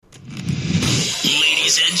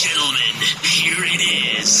Here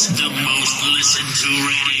it is, the most listened to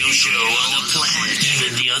radio show on the planet.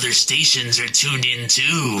 Even the other stations are tuned in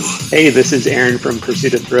too. Hey, this is Aaron from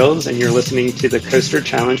Pursuit of Thrills, and you're listening to the Coaster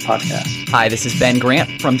Challenge podcast. Hi, this is Ben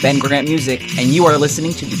Grant from Ben Grant Music, and you are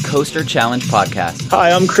listening to the Coaster Challenge podcast.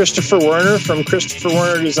 Hi, I'm Christopher Werner from Christopher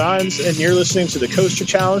Werner Designs, and you're listening to the Coaster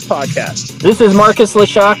Challenge podcast. This is Marcus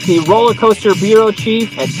Leshock, the Roller Coaster Bureau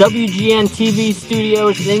Chief at WGN TV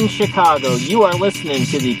Studios in Chicago. You are listening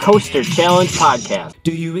to the Coaster Challenge podcast.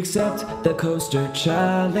 Do you accept the Coaster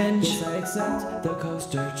Challenge? Yes, I accept the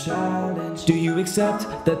Coaster Challenge. Do you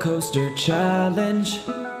accept the Coaster Challenge?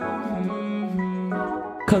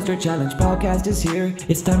 Coaster Challenge podcast is here.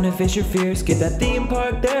 It's time to face your fears. Get that theme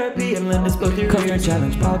park therapy and lend us both your Coaster ears.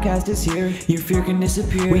 Challenge podcast is here. Your fear can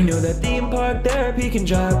disappear. We know that theme park therapy can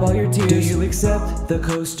dry up all your tears. Do you accept the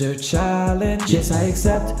Coaster Challenge? Yes, I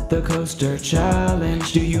accept the Coaster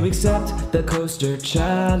Challenge. Do you accept the Coaster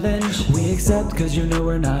Challenge? We accept because you know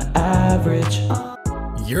we're not average.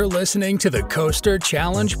 You're listening to the Coaster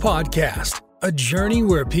Challenge podcast. A journey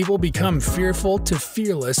where people become fearful to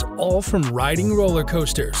fearless, all from riding roller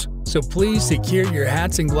coasters. So please secure your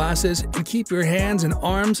hats and glasses and keep your hands and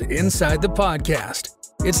arms inside the podcast.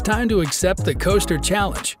 It's time to accept the Coaster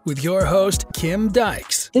Challenge with your host, Kim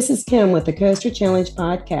Dykes. This is Kim with the Coaster Challenge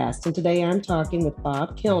podcast, and today I'm talking with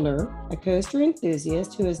Bob Kilner, a coaster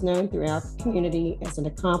enthusiast who is known throughout the community as an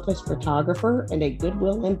accomplished photographer and a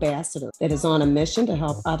goodwill ambassador that is on a mission to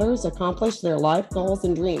help others accomplish their life goals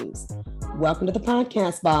and dreams. Welcome to the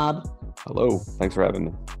podcast, Bob. Hello. Thanks for having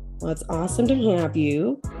me. Well, it's awesome to have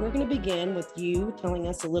you. We're going to begin with you telling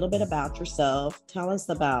us a little bit about yourself. Tell us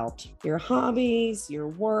about your hobbies, your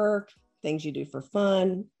work, things you do for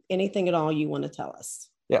fun, anything at all you want to tell us.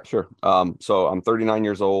 Yeah, sure. So I'm 39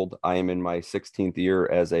 years old. I am in my 16th year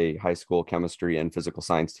as a high school chemistry and physical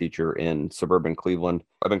science teacher in suburban Cleveland.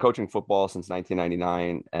 I've been coaching football since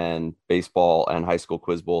 1999 and baseball and high school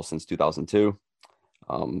quiz bowl since 2002.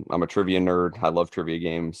 I'm a trivia nerd. I love trivia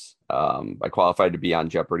games. I qualified to be on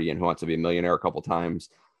Jeopardy and Who Wants to Be a Millionaire a couple times.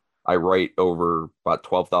 I write over about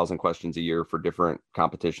 12,000 questions a year for different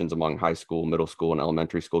competitions among high school, middle school, and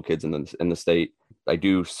elementary school kids in the state. I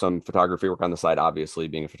do some photography work on the side, obviously,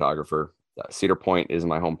 being a photographer. Cedar Point is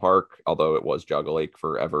my home park, although it was Jogga Lake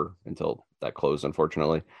forever until that closed,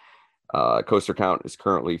 unfortunately. Coaster count is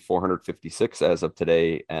currently 456 as of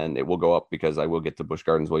today, and it will go up because I will get to Busch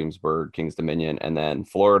Gardens, Williamsburg, Kings Dominion, and then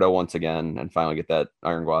Florida once again, and finally get that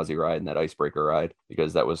Iron Gwazi ride and that Icebreaker ride,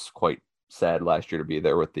 because that was quite sad last year to be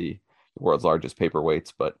there with the world's largest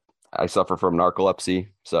paperweights. But I suffer from narcolepsy,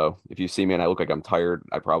 so if you see me and I look like I'm tired,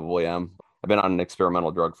 I probably am. I've been on an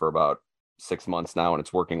experimental drug for about 6 months now, and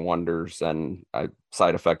it's working wonders, and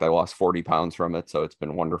side effect, I lost 40 pounds from it, so it's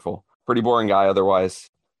been wonderful. Pretty boring guy otherwise.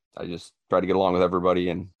 I just try to get along with everybody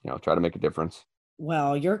and, try to make a difference.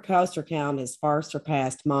 Well, your coaster count has far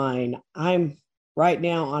surpassed mine. I'm right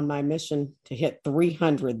now on my mission to hit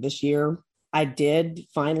 300 this year. I did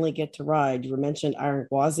finally get to ride. You mentioned Iron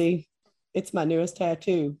Gwazi. It's my newest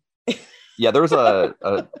tattoo. Yeah, there was a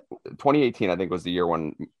 2018, I think was the year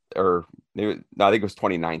when, or no, I think it was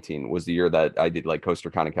 2019 was the year that I did like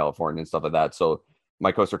CoasterCon in California and stuff like that. So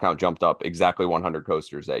my coaster count jumped up exactly 100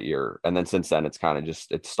 coasters that year. And then since then, it's kind of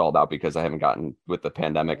it's stalled out because I haven't gotten, with the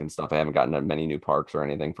pandemic and stuff, I haven't gotten to many new parks or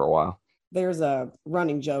anything for a while. There's a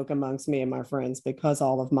running joke amongst me and my friends because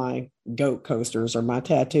all of my goat coasters are my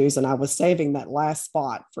tattoos. And I was saving that last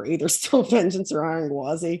spot for either Steel Vengeance or Iron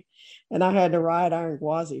Gwazi. And I had to ride Iron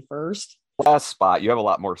Gwazi first. Last spot. You have a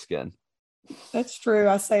lot more skin. That's true.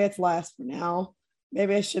 I say it's last for now.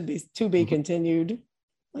 Maybe it should be to be continued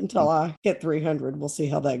until I hit 300. We'll see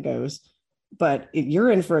how that goes. But you're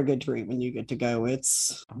in for a good treat when you get to go.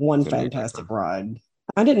 It's one fantastic ride.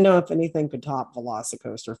 I didn't know if anything could top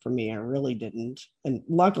Velocicoaster for me. I really didn't. And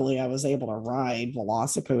luckily, I was able to ride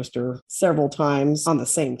Velocicoaster several times on the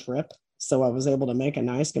same trip. So I was able to make a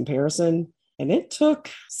nice comparison. And it took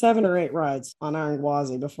 7 or 8 rides on Iron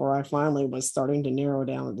Gwazi before I finally was starting to narrow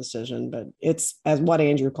down a decision. But it's, as what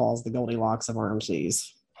Andrew calls, the Goldilocks of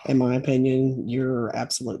RMCs. In my opinion, you're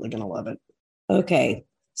absolutely going to love it. Okay,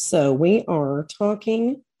 so we are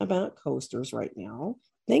talking about coasters right now.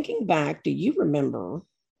 Thinking back, do you remember,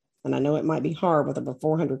 and I know it might be hard with over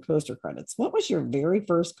 400 coaster credits, what was your very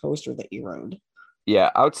first coaster that you rode? Yeah,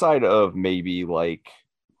 outside of maybe like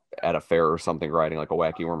at a fair or something, riding like a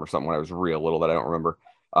Wacky Worm or something when I was real little that I don't remember.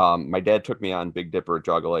 My dad took me on Big Dipper at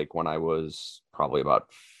Jogga Lake when I was probably about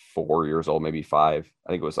 4 years old, maybe 5.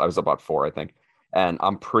 I was about 4, I think. And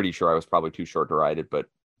I'm pretty sure I was probably too short to ride it, but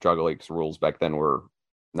Jogga Lake's rules back then were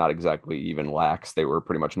not exactly even lax. They were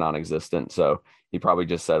pretty much non-existent. So he probably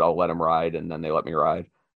just said, I'll let him ride. And then they let me ride.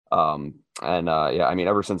 Yeah, I mean,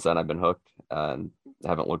 ever since then I've been hooked and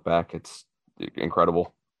haven't looked back. It's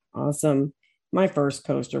incredible. Awesome. My first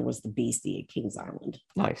coaster was the Beastie at Kings Island.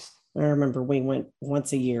 Nice. I remember we went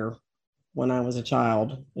once a year when I was a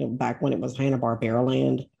child, back when it was Hanna-Barbera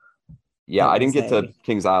Land. Yeah, I didn't get to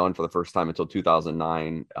Kings Island for the first time until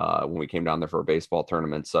 2009 when we came down there for a baseball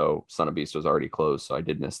tournament. So Son of Beast was already closed. So I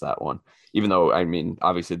did miss that one, even though, I mean,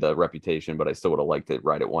 obviously the reputation, but I still would have liked it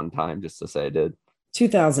right at one time just to say I did.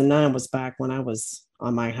 2009 was back when I was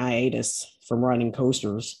on my hiatus from riding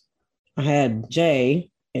coasters. I had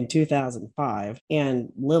Jay in 2005 and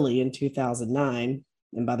Lily in 2009.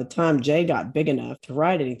 And by the time Jay got big enough to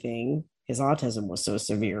ride anything, his autism was so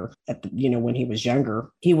severe when he was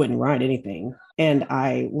younger, he wouldn't ride anything. And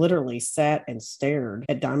I literally sat and stared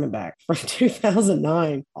at Diamondback from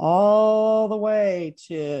 2009 all the way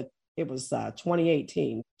to, it was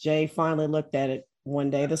 2018. Jay finally looked at it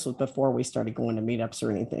one day. This was before we started going to meetups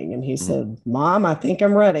or anything. And he said, Mom, I think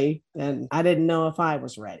I'm ready. And I didn't know if I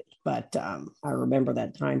was ready, but I remember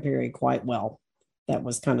that time period quite well. That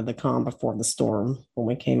was kind of the calm before the storm when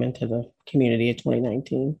we came into the community of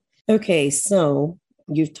 2019. Okay, so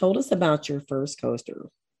you've told us about your first coaster.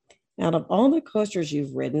 Out of all the coasters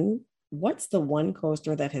you've ridden, what's the one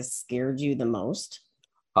coaster that has scared you the most?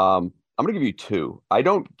 I'm going to give you two. I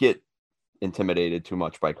don't get intimidated too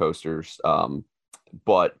much by coasters,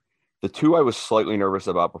 but the two I was slightly nervous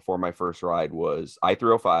about before my first ride was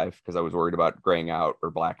I-305 because I was worried about graying out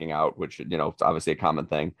or blacking out, which, it's obviously a common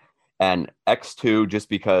thing. And X2 just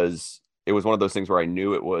because it was one of those things where I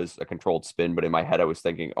knew it was a controlled spin, but in my head I was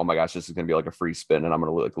thinking, oh my gosh, this is going to be like a free spin and I'm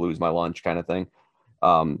going to lose my lunch kind of thing.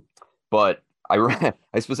 But I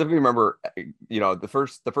specifically remember, the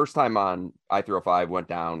first time on I-305 went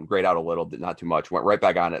down, grayed out a little, not too much, went right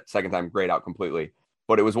back on it. Second time, grayed out completely.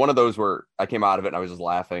 But it was one of those where I came out of it and I was just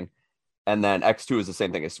laughing. And then X2 is the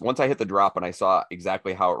same thing. Once I hit the drop and I saw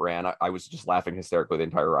exactly how it ran, I was just laughing hysterically the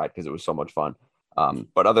entire ride because it was so much fun.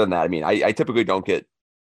 But other than that, I mean, I typically don't get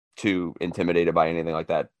too intimidated by anything like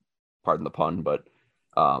that, pardon the pun. But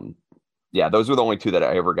yeah, those were the only two that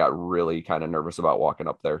I ever got really kind of nervous about walking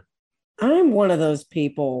up there. I'm one of those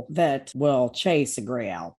people that will chase a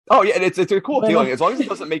gray out. Oh yeah, it's a cool feeling. As long as it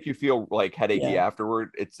doesn't make you feel like headachy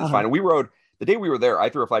afterward, it's fine. And we rode the day we were there.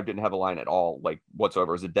 I-305 didn't have a line at all, like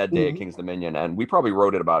whatsoever. It was a dead day at Kings Dominion, and we probably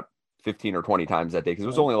rode it about 15 or 20 times that day because it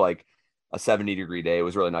was only like a 70-degree day. It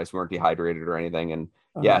was really nice. We weren't dehydrated or anything, and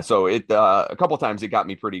yeah, so it a couple of times it got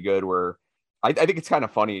me pretty good. Where I think it's kind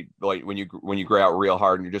of funny, like when you gray out real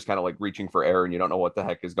hard and you're just kind of like reaching for air and you don't know what the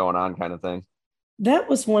heck is going on, kind of thing. That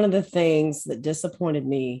was one of the things that disappointed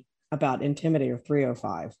me about Intimidator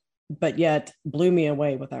 305, but yet blew me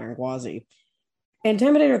away with Iron Gwazi.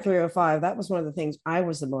 Intimidator 305, that was one of the things I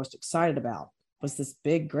was the most excited about, was this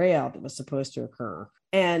big gray out that was supposed to occur.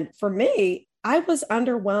 And for me, I was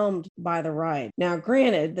underwhelmed by the ride. Now,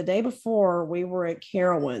 granted, the day before we were at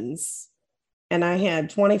Carowinds and I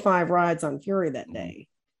had 25 rides on Fury that day.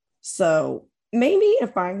 So maybe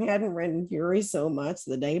if I hadn't ridden Fury so much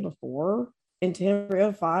the day before, Intimidator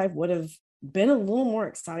 305 would have been a little more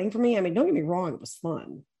exciting for me. I mean, don't get me wrong, it was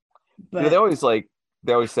fun. But they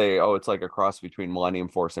always say, oh, it's like a cross between Millennium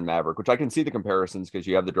Force and Maverick, which I can see the comparisons because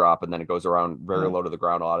you have the drop and then it goes around very low to the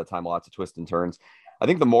ground a lot of time, lots of twists and turns. I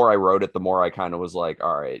think the more I rode it, the more I kind of was like,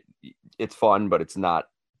 all right, it's fun, but it's not,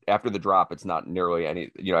 after the drop, it's not nearly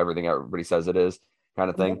everything everybody says it is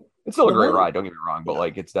kind of thing. It's still a great ride, don't get me wrong, but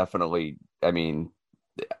like, it's definitely, I mean,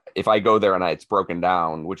 if I go there and it's broken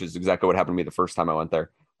down, which is exactly what happened to me the first time I went there,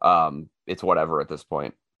 it's whatever at this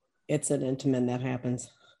point. It's an Intamin that happens.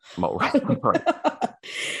 Oh, right.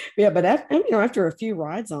 Yeah, but after a few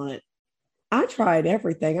rides on it, I tried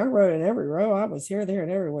everything. I rode in every row. I was here, there,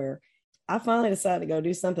 and everywhere. I finally decided to go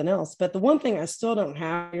do something else. But the one thing I still don't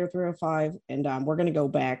have here 305, and we're going to go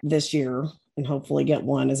back this year and hopefully get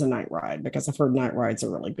one as a night ride because I've heard night rides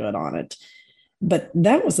are really good on it. But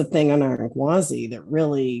that was the thing on Iron Gwazi that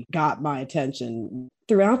really got my attention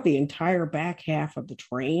throughout the entire back half of the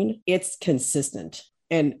train. It's consistent.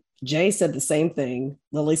 And Jay said the same thing.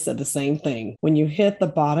 Lily said the same thing. When you hit the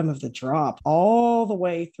bottom of the drop, all the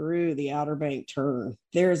way through the Outer Bank turn,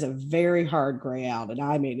 there's a very hard gray out. And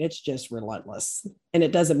I mean, it's just relentless. And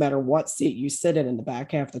it doesn't matter what seat you sit in the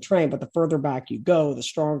back half of the train, but the further back you go, the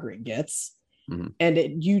stronger it gets. Mm-hmm.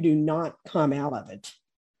 And you do not come out of it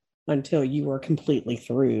until you are completely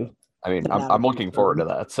through. I mean, I'm looking forward to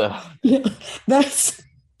that. So yeah, that's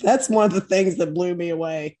one of the things that blew me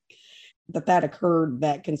away. That occurred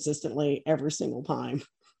that consistently every single time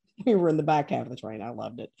we were in the back half of the train. I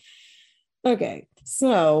loved it. Okay,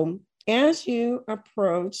 so as you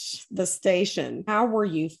approach the station, how were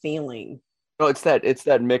you feeling? No, it's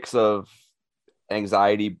that mix of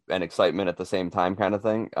anxiety and excitement at the same time kind of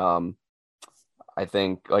thing. I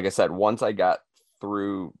think, like I said, once I got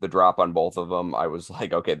through the drop on both of them, I was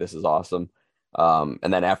like, okay, this is awesome.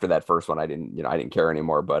 And then after that first one, I didn't care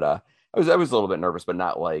anymore. But I was a little bit nervous, but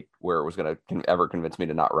not like where it was going to ever convince me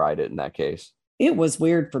to not ride it in that case. It was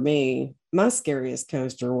weird for me. My scariest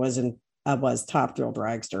coaster was Top Thrill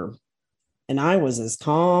Dragster. And I was as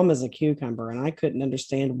calm as a cucumber, and I couldn't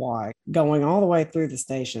understand why. Going all the way through the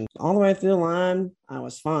station, all the way through the line, I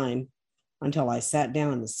was fine until I sat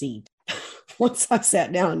down in the seat. Once I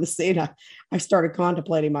sat down in the seat, I started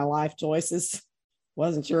contemplating my life choices.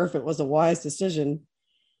 Wasn't sure if it was a wise decision.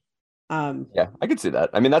 Yeah, I could see that.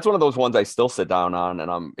 I mean, that's one of those ones I still sit down on,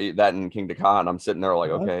 and I'm that in King Dakar, and I'm sitting there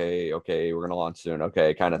like, okay, we're gonna launch soon,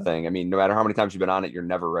 okay, kind of thing. I mean, no matter how many times you've been on it, you're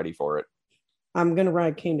never ready for it. I'm gonna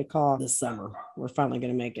ride King Dakar this summer. We're finally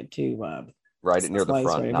gonna make it to ride it near the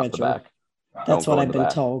front, not the back. That's what I've been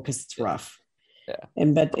told because it's rough. Yeah,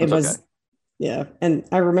 but it was okay. Yeah, and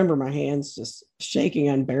I remember my hands just shaking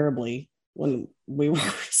unbearably when we were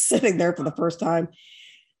sitting there for the first time.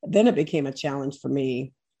 Then it became a challenge for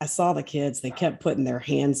me. I saw the kids, they kept putting their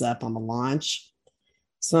hands up on the launch.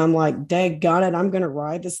 So I'm like, daggone it, I'm going to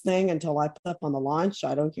ride this thing until I put up on the launch.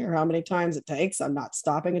 I don't care how many times it takes. I'm not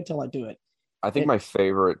stopping until I do it. I think my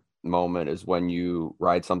favorite moment is when you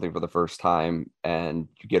ride something for the first time and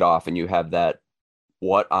you get off and you have that,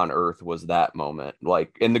 what on earth was that moment?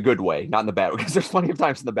 Like in the good way, not in the bad way, because there's plenty of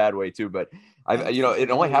times in the bad way too. But it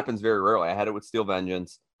only happens very rarely. I had it with Steel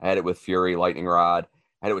Vengeance. I had it with Fury, Lightning Rod.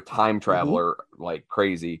 I had it with Time Traveler, like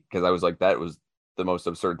crazy, because I was like, that was the most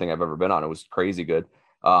absurd thing I've ever been on. It was crazy good.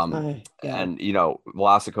 And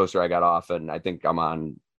Velocicoaster I got off, and I think I'm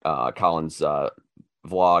on Colin's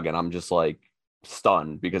vlog, and I'm just like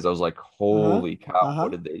stunned because I was like, holy cow,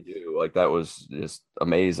 what did they do? Like, that was just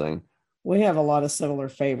amazing. We have a lot of similar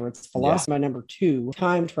favorites. Velocity, my number 2.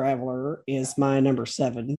 Time Traveler is my number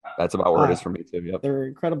 7. That's about where it is for me too. Yep. They're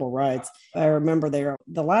incredible rides. I remember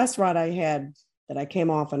the last ride I had that I came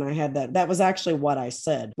off, and I had that was actually what I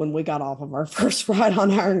said when we got off of our first ride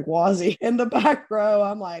on Iron Gwazi in the back row.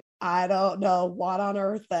 I'm like, I don't know what on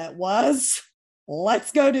earth that was.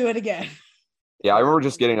 Let's go do it again. Yeah, I remember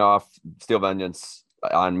just getting off Steel Vengeance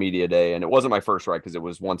on media day, and it wasn't my first ride because it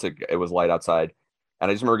was it was light outside.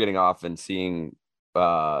 And I just remember getting off and seeing,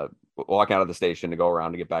 walking out of the station to go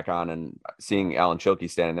around to get back on, and seeing Alan Chilkey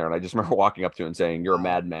standing there. And I just remember walking up to him and saying, "You're a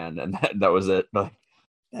madman." And that was it.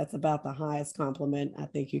 That's about the highest compliment I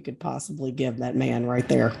think you could possibly give that man right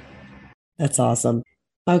there. That's awesome.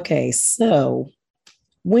 Okay, so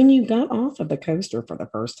when you got off of the coaster for the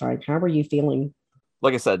first time, how were you feeling?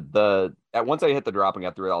 Like I said, once I hit the drop and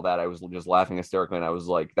got through all that, I was just laughing hysterically, and I was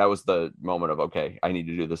like, that was the moment of, okay, I need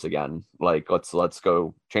to do this again. Like, let's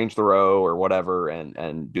go change the row or whatever,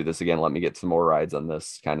 and do this again. Let me get some more rides on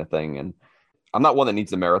this kind of thing. And I'm not one that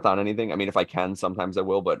needs to marathon anything. I mean, if I can, sometimes I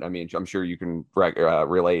will, but I mean, I'm sure you can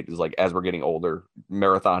relate, is like, as we're getting older,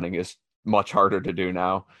 marathoning is much harder to do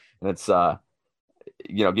now. And it's,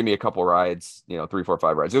 give me a couple rides, 3, 4,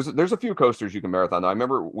 5 rides. There's a few coasters you can marathon though. I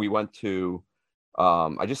remember we went to,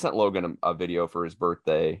 I just sent Logan a video for his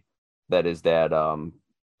birthday that his dad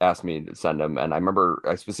asked me to send him. And I remember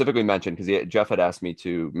I specifically mentioned, because Jeff had asked me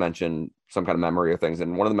to mention some kind of memory or things.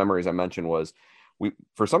 And one of the memories I mentioned was,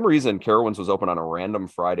 for some reason, Carowinds was open on a random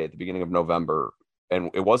Friday at the beginning of November,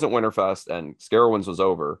 and it wasn't Winterfest, and Carowinds was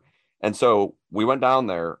over. And so we went down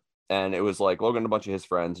there, and it was like Logan, a bunch of his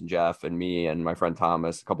friends, and Jeff and me and my friend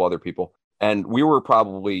Thomas, a couple other people. And we were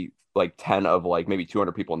probably like 10 of like maybe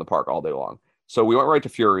 200 people in the park all day long. So we went right to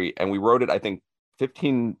Fury, and we rode it, I think,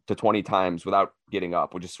 15 to 20 times without getting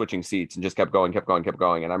up. We just switching seats and just kept going.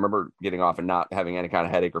 And I remember getting off and not having any kind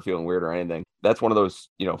of headache or feeling weird or anything. That's one of those,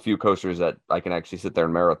 few coasters that I can actually sit there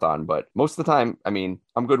and marathon. But most of the time, I mean,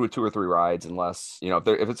 I'm good with 2 or 3 rides, unless,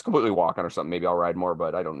 if it's completely walk-on or something, maybe I'll ride more,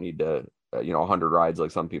 but I don't need to, 100 rides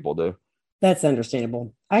like some people do. That's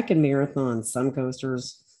understandable. I can marathon some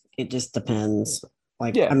coasters. It just depends.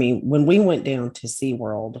 I mean, when we went down to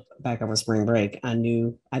SeaWorld back over spring break, I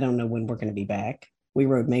don't know when we're going to be back. We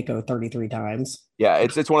rode Mako 33 times. Yeah,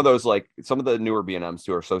 it's one of those, like, some of the newer B&Ms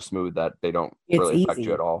too are so smooth that they don't really affect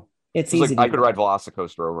you at all. It's easy. Like, I could ride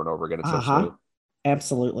Velocicoaster over and over again. It's so smooth.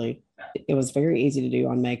 Absolutely. It was very easy to do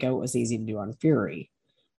on Mako. It was easy to do on Fury.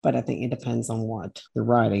 But I think it depends on what you're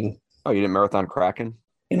riding. Oh, you didn't marathon Kraken?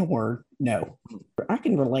 In a word, no. I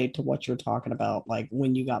can relate to what you're talking about, like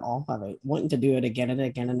when you got off of it, wanting to do it again and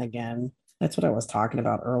again and again. That's what I was talking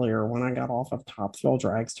about earlier. When I got off of Top Thrill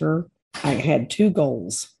Dragster, I had 2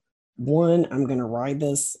 goals. One, I'm going to ride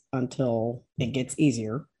this until it gets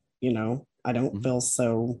easier, I don't Mhm. feel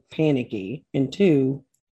so panicky. And two,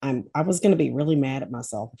 I was going to be really mad at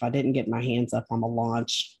myself if I didn't get my hands up on the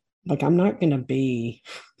launch. Like, I'm not going to be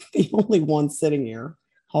the only one sitting here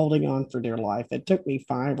holding on for dear life. It took me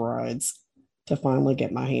 5 rides to finally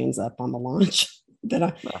get my hands up on the launch. Then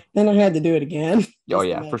I had to do it again. Oh just to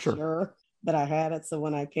yeah, for make sure. that I had it. So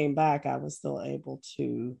when I came back, I was still able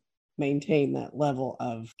to maintain that level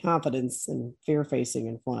of confidence and fear facing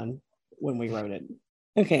and fun when we rode it.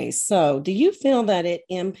 Okay, so do you feel that it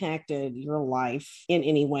impacted your life in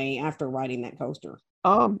any way after riding that coaster?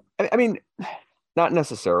 I mean, not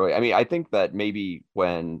necessarily. I mean, I think that maybe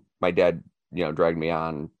when my dad, dragged me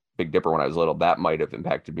on Big Dipper when I was little, that might have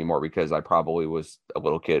impacted me more because I probably was a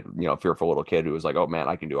little kid, fearful little kid who was like, oh man,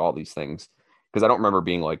 I can do all these things. Because I don't remember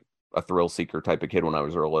being like a thrill seeker type of kid when I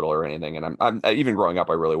was real little or anything. And I'm even growing up,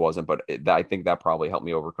 I really wasn't. But I think that probably helped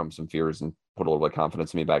me overcome some fears and put a little bit of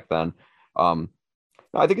confidence in me back then.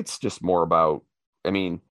 I think it's just more about, I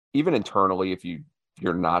mean, even internally, if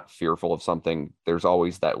you're not fearful of something, there's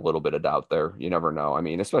always that little bit of doubt there. You never know. I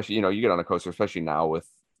mean, especially, you get on a coaster, especially now with,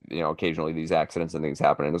 occasionally these accidents and things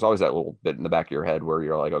happening. There's always that little bit in the back of your head where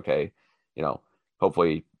you're like, okay,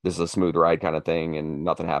 hopefully this is a smooth ride kind of thing and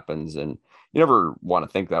nothing happens. And you never want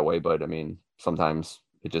to think that way, but I mean, sometimes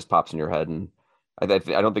it just pops in your head. And I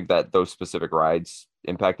don't think that those specific rides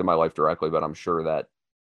impacted my life directly, but I'm sure that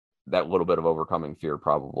little bit of overcoming fear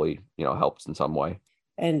probably, helps in some way.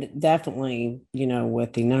 And definitely,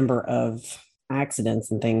 with the number of accidents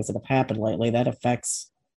and things that have happened lately, that affects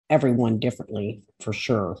everyone differently for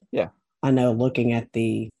sure. Yeah. I know looking at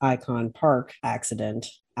the Icon Park accident,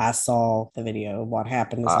 I saw the video of what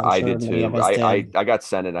happened. I did too. I got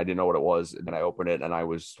sent it. I didn't know what it was. And I opened it and I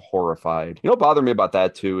was horrified. What bothered me about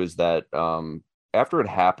that too is that after it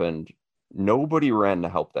happened, nobody ran to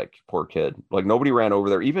help that poor kid. Like nobody ran over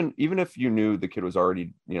there. Even if you knew the kid was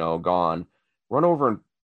already, gone, run over and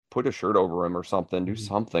put a shirt over him or something, do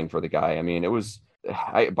something for the guy. I mean, it was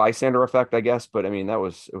bystander effect, I guess, but I mean, it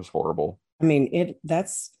was horrible. I mean,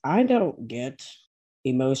 I don't get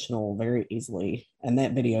emotional very easily. And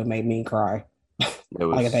that video made me cry. It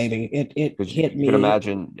was like a baby. It hit me. You can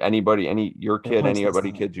imagine your kid,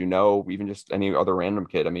 anybody kids even just any other random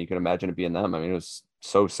kid. I mean, you can imagine it being them. I mean, it was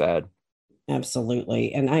so sad.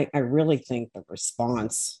 Absolutely. And I really think the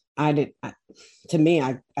response, I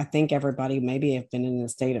think everybody maybe have been in a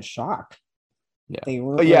state of shock.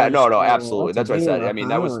 Yeah. No, absolutely. That's what I said. I mean,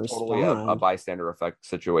 that was totally a bystander effect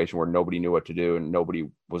situation where nobody knew what to do and nobody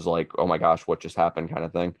was like, oh my gosh, what just happened kind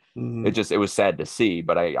of thing. Mm-hmm. It was sad to see,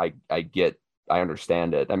 but I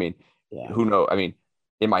understand it. I mean, who knows? I mean,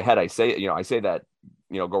 in my head, I say that,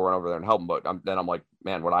 go run over there and help them. But then I'm like,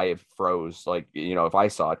 man, would I have froze? Like, if I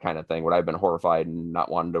saw it kind of thing, would I have been horrified and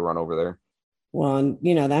not wanted to run over there? Well, and,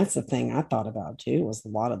 that's the thing I thought about too, was a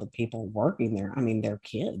lot of the people working there. I mean, they're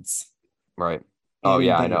kids. Right. Oh,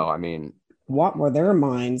 yeah, I know. I mean, what were their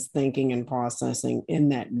minds thinking and processing in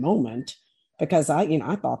that moment? Because I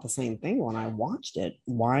thought the same thing when I watched it,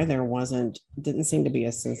 why there didn't seem to be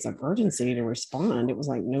a sense of urgency to respond. It was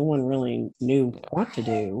like no one really knew what to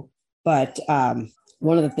do. But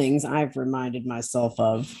one of the things I've reminded myself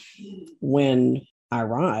of when I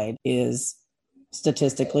ride is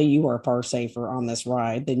statistically, you are far safer on this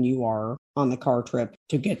ride than you are on the car trip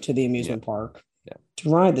to get to the amusement park to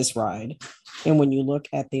ride this ride. And when you look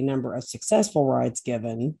at the number of successful rides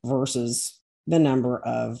given versus the number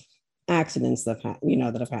of accidents that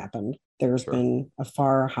have happened, there's been a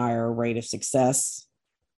far higher rate of success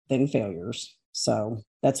than failures. So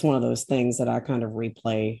that's one of those things that I kind of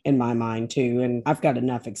replay in my mind too. And I've got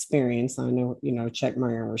enough experience. I know, check my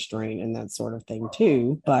own restraint and that sort of thing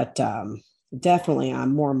too. But definitely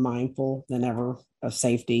I'm more mindful than ever of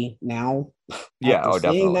safety now. Yeah,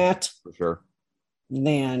 definitely. That for sure.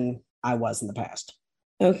 Than I was in the past.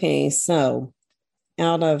 Okay, so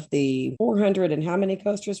out of the 400 and how many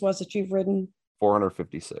coasters was it you've ridden?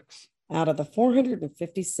 456. Out of the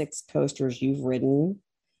 456 coasters you've ridden,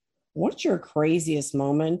 what's your craziest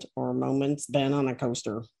moment or moments been on a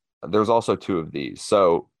coaster? There's also 2 of these.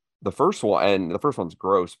 So the first one's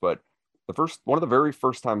gross, but one of the very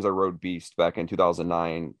first times I rode Beast back in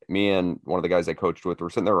 2009, me and one of the guys I coached with were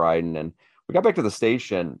sitting there riding, and we got back to the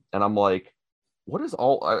station, and I'm like,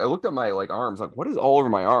 I looked at my arms, like, what is all over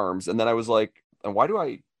my arms? And then I was like, and why do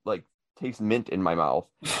I taste mint in my mouth?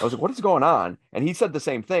 I was like, what is going on? And he said the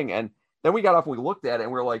same thing. And then we got off and we looked at it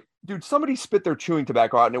and we were like, dude, somebody spit their chewing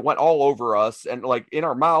tobacco out and it went all over us and in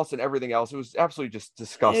our mouths and everything else. It was absolutely just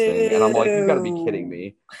disgusting. Ew. And I'm like, you gotta be kidding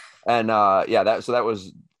me. And that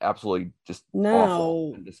was absolutely just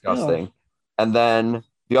awful and disgusting. Ew. And then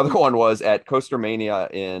the other one was at Coaster Mania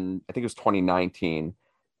in, I think it was 2019.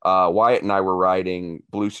 Wyatt and I were riding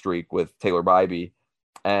Blue Streak with Taylor Bybee,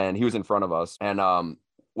 and he was in front of us. And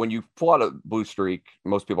when you pull out a Blue Streak,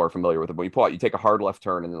 most people are familiar with it. When you pull out, you take a hard left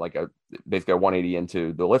turn and like basically a 180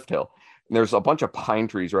 into the lift hill. And there's a bunch of pine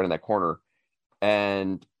trees right in that corner.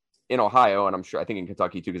 And in Ohio, and I think in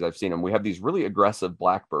Kentucky too, because I've seen them, we have these really aggressive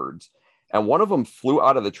blackbirds. And one of them flew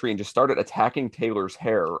out of the tree and just started attacking Taylor's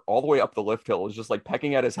hair all the way up the lift hill. It was just like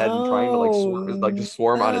pecking at his head and trying to just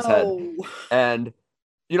swarm on his head. And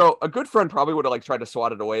a good friend probably would have like tried to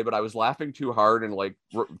swat it away, but I was laughing too hard and like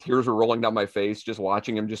tears were rolling down my face just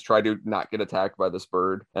watching him just try to not get attacked by this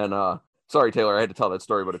bird. And sorry, Taylor, I had to tell that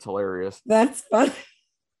story, but it's hilarious. That's fun.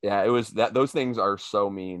 Yeah, it was that. Those things are so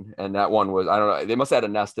mean. And that one was, I don't know, they must have had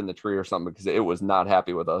a nest in the tree or something because it was not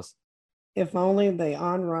happy with us. If only the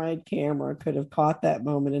on-ride camera could have caught that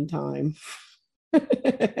moment in time.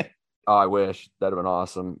 Oh, I wish. That'd have been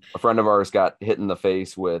awesome. A friend of ours got hit in the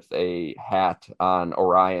face with a hat on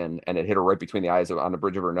Orion, and it hit her right between the eyes on the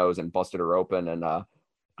bridge of her nose and busted her open. And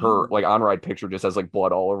her like on-ride picture just has like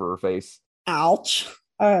blood all over her face. Ouch.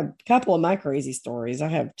 A couple of my crazy stories. I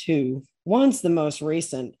have two. One's the most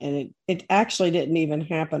recent, and it actually didn't even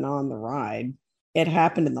happen on the ride. It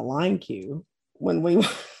happened in the line queue when we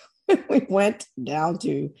went down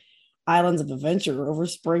to Islands of Adventure over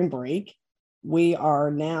spring break. We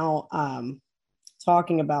are now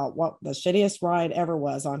talking about what the shittiest ride ever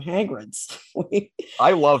was on Hagrid's.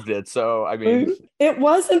 I loved it. So, I mean, it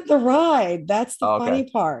wasn't the ride. That's the funny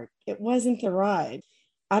part. It wasn't the ride.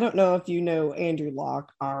 I don't know if you know Andrew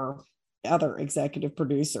Locke, our other executive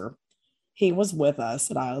producer. He was with us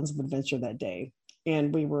at Islands of Adventure that day,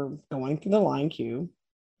 and we were going through the line queue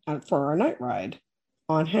for our night ride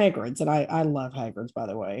on Hagrid's. And I love Hagrid's, by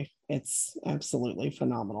the way. It's absolutely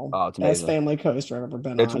phenomenal. Oh, it's amazing. Best family coaster I've ever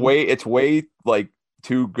been on. It's way like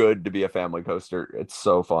too good to be a family coaster. It's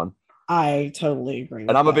so fun. I totally agree.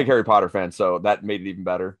 And I'm a big Harry Potter fan, so that made it even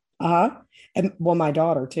better. And well, my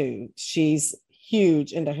daughter too. She's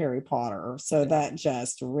huge into Harry Potter, so that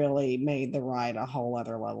just really made the ride a whole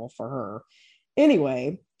other level for her.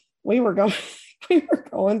 Anyway, we were going through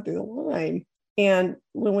the line. And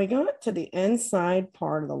when we got to the inside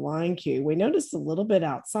part of the line queue, we noticed a little bit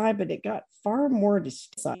outside, but it got far more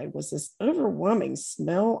inside was this overwhelming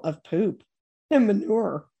smell of poop and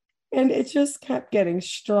manure. And it just kept getting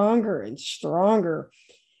stronger and stronger.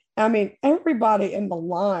 I mean, everybody in the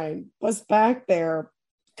line was back there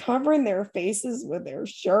covering their faces with their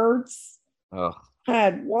shirts,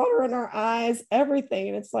 had water in our eyes, everything.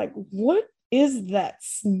 And it's like, what is that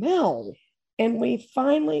smell? And we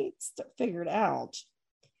finally figured out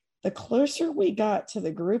the closer we got to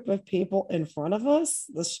the group of people in front of us,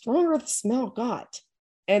 the stronger the smell got.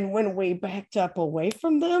 And when we backed up away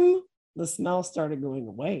from them, the smell started going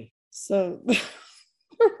away. So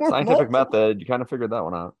scientific method, you kind of figured that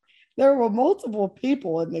one out. There were multiple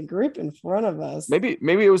people in the group in front of us. Maybe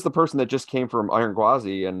it was the person that just came from Iron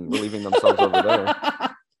Gwazi and relieving themselves over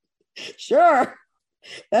there. Sure.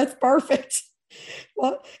 That's perfect.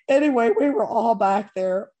 Well, anyway, we were all back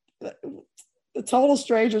there. The total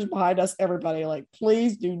strangers behind us, everybody like,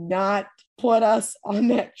 please do not put us on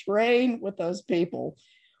that train with those people.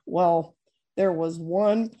 Well, there was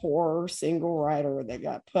one poor single rider that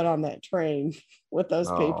got put on that train with those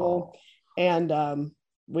people. And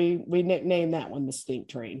we nicknamed that one the stink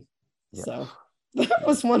train. Yep. So that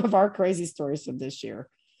was one of our crazy stories of this year.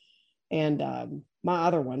 And my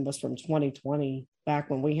other one was from 2020, back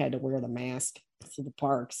when we had to wear the mask to the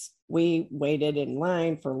parks. We waited in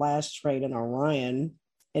line for last train in Orion.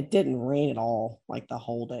 It didn't rain at all, like the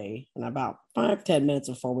whole day. And about 5-10 minutes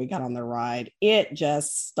before we got on the ride, it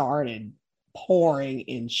just started pouring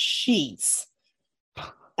in sheets.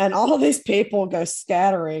 And all these people go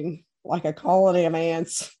scattering like a colony of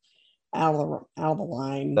ants out of the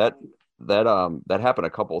line. That happened a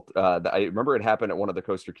couple. I remember it happened at one of the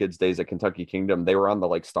Coaster Kids days at Kentucky Kingdom. They were on the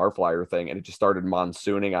like Starflyer thing, and it just started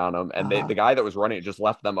monsooning on them. And the guy that was running it just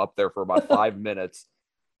left them up there for about 5 minutes,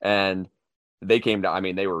 and they came down. I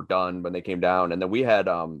mean, they were done when they came down. And then we had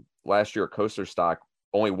last year at Coaster Stock,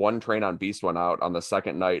 only one train on Beast went out on the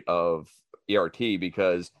second night of ERT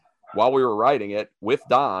because while we were riding it with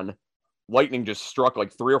Don, lightning just struck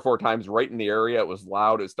like 3 or 4 times right in the area. It was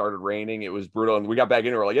loud. It started raining. It was brutal. And we got back in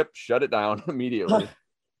and we're like, yep, shut it down immediately.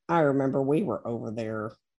 I remember we were over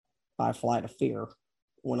there by Flight of Fear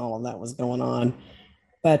when all of that was going on.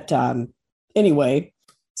 But anyway,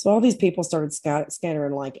 so all these people started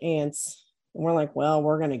scattering like ants. And we're like, well,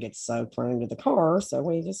 we're going to get soaked running to the car. So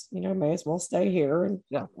we just, may as well stay here and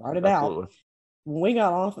ride it out. When we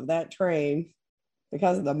got off of that train,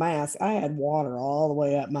 because of the mask, I had water all the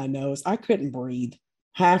way up my nose. I couldn't breathe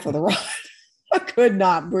half of the ride. could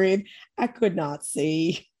not breathe. I could not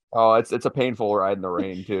see. Oh, it's a painful ride in the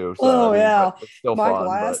rain too. So, Oh, I mean, yeah. but it's still My fun.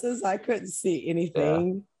 glasses, I couldn't see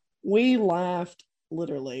anything. We laughed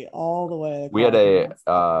literally all the way. We had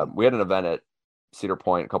an event at Cedar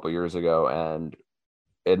Point a couple of years ago, and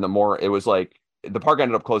in the morning, it was like the park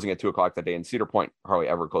ended up closing at 2:00 that day, and Cedar Point hardly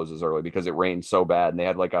ever closes early because it rained so bad, and they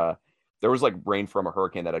had there was like rain from a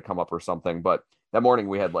hurricane that had come up or something. But that morning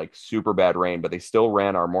we had like super bad rain, but they still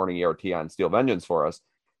ran our morning ERT on Steel Vengeance for us.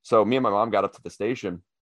 So me and my mom got up to the station,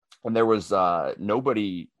 and there was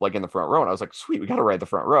nobody like in the front row, and I was like, sweet, we got to ride the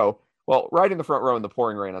front row. Well, riding the front row in the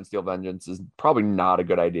pouring rain on Steel Vengeance is probably not a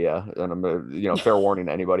good idea, and I'm fair warning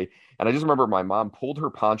to anybody. And I just remember my mom pulled her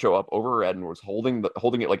poncho up over her head and was holding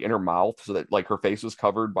it like in her mouth so that like her face was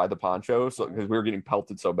covered by the poncho, so because we were getting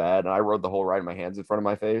pelted so bad. And I rode the whole ride with my hands in front of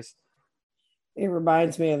my face. It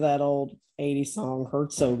reminds me of that old 80s song,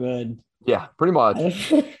 Hurt So Good. Yeah, pretty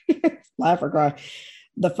much. Laugh or cry.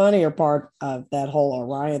 The funnier part of that whole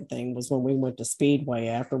Orion thing was when we went to Speedway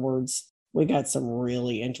afterwards. We got some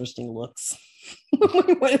really interesting looks.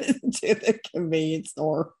 We went into the convenience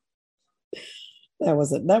store. That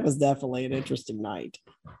was definitely an interesting night.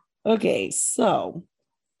 Okay, so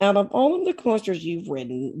out of all of the coasters you've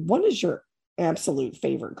ridden, what is your absolute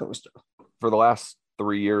favorite coaster? For the last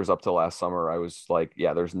 3 years up to last summer, I was like,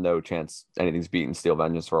 yeah, there's no chance anything's beating Steel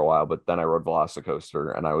Vengeance for a while. But then I rode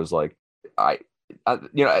Velocicoaster, and I was like,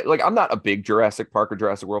 I'm not a big Jurassic Park or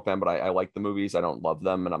Jurassic World fan, but I like the movies. I don't love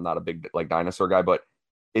them, and I'm not a big like dinosaur guy, but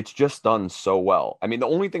it's just done so well. I mean, the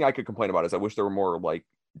only thing I could complain about is I wish there were more like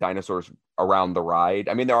dinosaurs around the ride.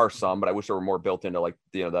 I mean, there are some, but I wish there were more built into like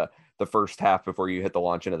the first half before you hit the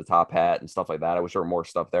launch into the top hat and stuff like that. I wish there were more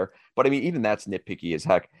stuff there. But I mean, even that's nitpicky as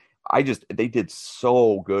heck. They did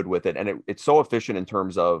so good with it, and it's so efficient in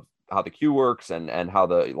terms of how the queue works and how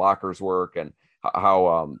the lockers work and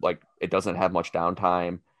how like it doesn't have much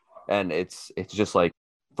downtime. And it's just like,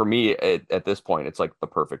 for me at this point, it's like the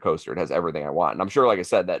perfect coaster. It has everything I want. And I'm sure, like I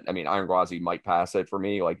said, that, I mean, Iron Gwazi might pass it for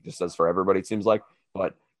me, like just as for everybody, it seems like,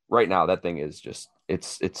 but right now that thing is just,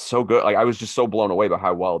 it's so good. Like I was just so blown away by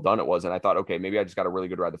how well done it was. And I thought, okay, maybe I just got a really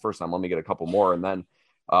good ride the first time. Let me get a couple more. And then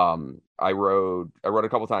I rode a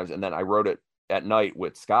couple times, and then I rode it at night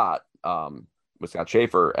with Scott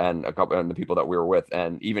Schaefer and the people that we were with.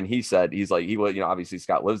 And even he said, he's like, obviously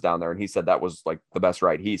Scott lives down there, and he said that was like the best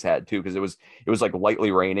ride he's had too. Cause it was like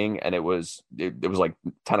lightly raining, and it was like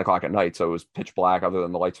 10:00 at night. So it was pitch black other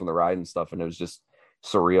than the lights from the ride and stuff. And it was just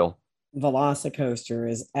surreal. Velocicoaster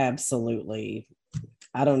is absolutely,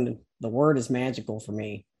 the word is magical for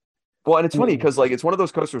me. Well, and it's funny because like it's one of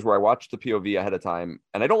those coasters where I watched the POV ahead of time,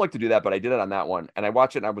 and I don't like to do that, but I did it on that one, and I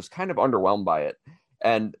watched it and I was kind of underwhelmed by it.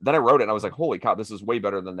 And then I rode it, and I was like, holy cow, this is way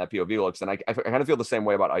better than that POV looks. And I kind of feel the same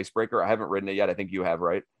way about Icebreaker. I haven't ridden it yet. I think you have,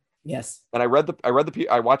 right? Yes. And I watched the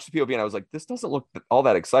POV, and I was like, this doesn't look all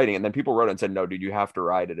that exciting. And then people wrote it and said, no, dude, you have to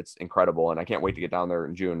ride it. It's incredible. And I can't wait to get down there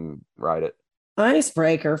in June and ride it.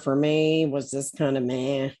 Icebreaker for me was just kind of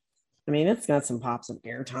meh. I mean, it's got some pops of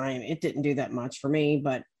airtime. It didn't do that much for me,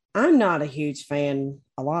 but I'm not a huge fan.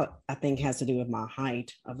 A lot, I think, has to do with my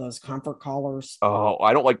height of those comfort collars. Oh,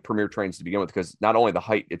 I don't like Premier trains to begin with, because not only the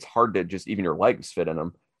height, it's hard to just even your legs fit in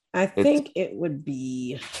them. I think it would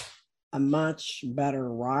be a much better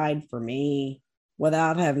ride for me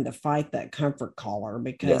without having to fight that comfort collar,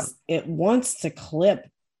 because it wants to clip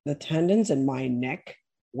the tendons in my neck,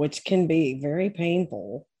 which can be very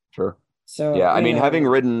painful. Sure. So yeah, I mean, having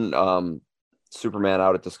ridden Superman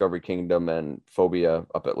out at Discovery Kingdom and Phobia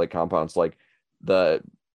up at Lake Compounds, like the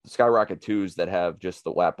Skyrocket 2s that have just the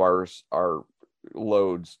lap bars are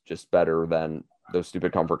loads just better than those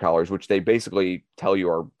stupid comfort collars, which they basically tell you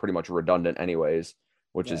are pretty much redundant anyways,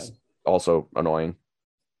 which is also annoying.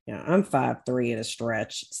 Yeah, I'm 5'3" at a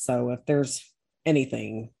stretch, so if there's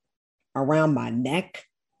anything around my neck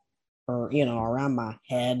or around my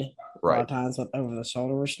head, a lot of times with over the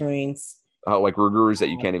shoulder restraints, like Rougarous that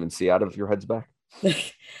you can't even see out of your head's back.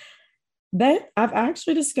 That I've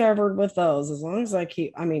actually discovered with those, as long as I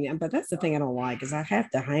keep, but that's the thing I don't like, is I have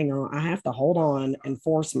to hang on, I have to hold on and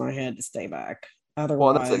force my head to stay back. Otherwise,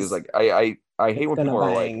 well, that's like, it's like I hate when people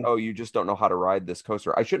are like, oh, you just don't know how to ride this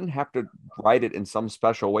coaster. I shouldn't have to ride it in some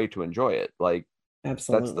special way to enjoy it. Like,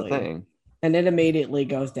 absolutely, that's the thing. And it immediately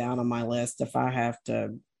goes down on my list if I have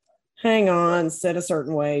to hang on, sit a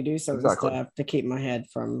certain way, do certain stuff to keep my head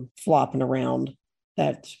from flopping around.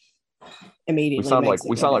 That immediately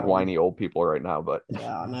we sound like whiny old people right now, but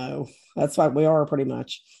yeah, no, that's what we are pretty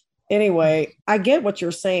much. Anyway, I get what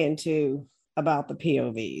you're saying too about the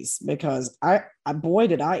POVs, because boy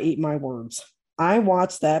did I eat my words. I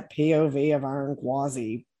watched that POV of Iron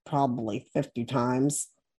Gwazi probably 50 times,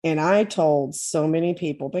 And I told so many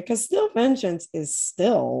people, because Still Vengeance is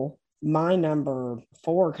still my number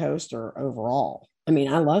 4 coaster overall. I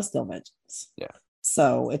mean, I love Still Vengeance. Yeah.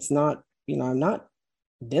 So it's not, I'm not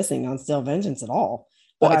dissing on Still Vengeance at all.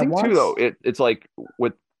 Well, But I think too, though, it's like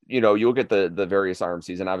with, you look at the various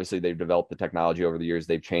RMCs, and obviously they've developed the technology over the years.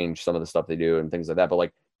 They've changed some of the stuff they do and things like that. But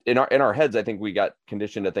like in our heads, I think we got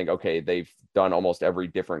conditioned to think, okay, they've done almost every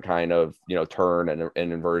different kind of, turn and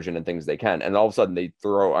inversion and things they can. And all of a sudden they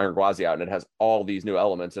throw Iron Gwazi out and it has all these new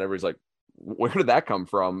elements. And everybody's like, where did that come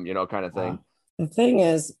from? Kind of thing. The thing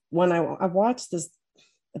is, when I watched the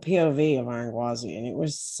POV of Iron Gwazi, and it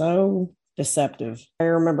was so deceptive. I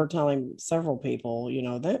remember telling several people,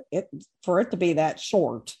 that for it to be that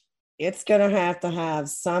short, it's going to have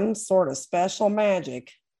some sort of special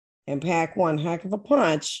magic and pack one heck of a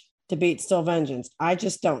punch to beat Still Vengeance. I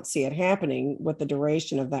just don't see it happening with the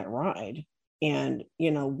duration of that ride. And,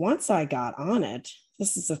 once I got on it,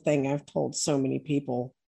 this is the thing I've told so many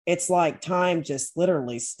people. It's like time just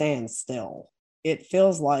literally stands still. It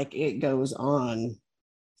feels like it goes on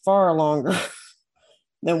far longer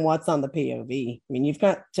than what's on the POV. I mean, you've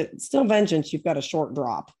got Still Vengeance, you've got a short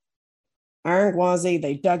drop. Iron Gwazi,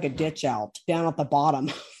 they dug a ditch out down at the bottom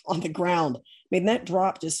on the ground. I mean, that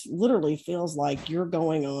drop just literally feels like you're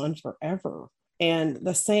going on forever. And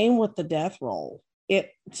the same with the death roll. It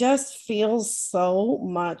just feels so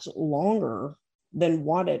much longer than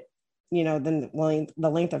what it, than the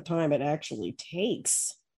length of time it actually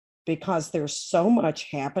takes, because there's so much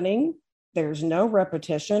happening. There's no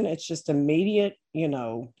repetition. It's just immediate,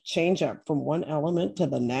 change up from one element to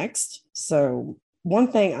the next. So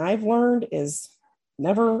one thing I've learned is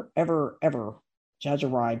never, ever, ever judge a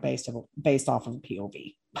ride based off of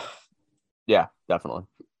POV. Yeah, definitely.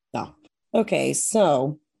 No. Okay,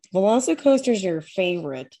 so Velocicoaster is your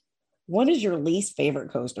favorite. What is your least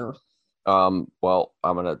favorite coaster? Well,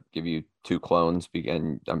 I'm gonna give you 2 clones,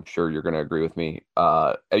 and I'm sure you're gonna agree with me.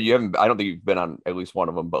 I don't think you've been on at least one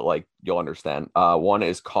of them, but like you'll understand. One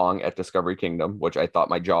is Kong at Discovery Kingdom, which I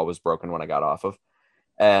thought my jaw was broken when I got off of,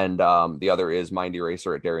 and the other is Mind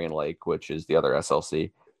Eraser at Darien Lake, which is the other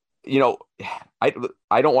SLC. I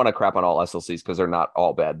don't want to crap on all SLCs because they're not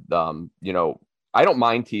all bad. I don't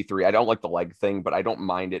mind T3. I don't like the leg thing, but I don't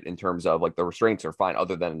mind it in terms of like the restraints are fine,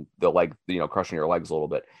 other than the leg, crushing your legs a little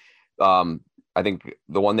bit. I think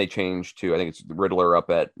the one they changed to, I think it's Riddler up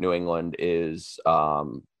at New England, is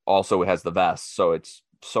also has the vest, so it's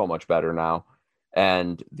so much better now.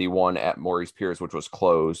 And the one at Maurice Piers, which was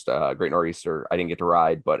closed, Great Nor'easter, I didn't get to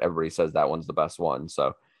ride, but everybody says that one's the best one.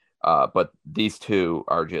 So, but these two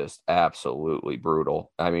are just absolutely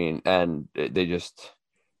brutal. I mean, and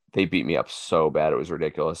they beat me up so bad, it was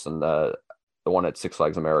ridiculous. And the one at Six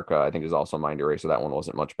Flags America, I think, is also Mind Eraser. That one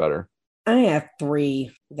wasn't much better. I have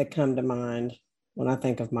 3 that come to mind when I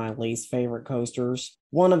think of my least favorite coasters.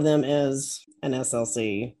 One of them is an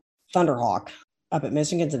SLC, Thunderhawk, up at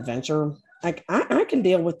Michigan's Adventure. Like I can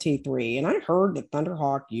deal with T3, and I heard that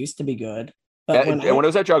Thunderhawk used to be good. But when it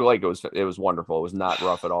was at Jug Lake, it was wonderful. It was not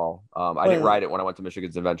rough at all. I didn't ride it when I went to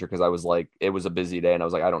Michigan's Adventure because I was like, it was a busy day, and I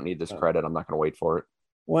was like, I don't need this credit. I'm not going to wait for it.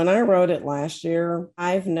 When I rode it last year,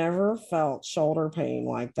 I've never felt shoulder pain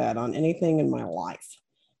like that on anything in my life.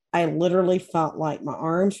 I literally felt like my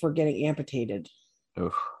arms were getting amputated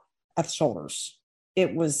at the shoulders.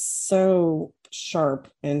 It was so sharp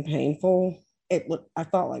and painful. I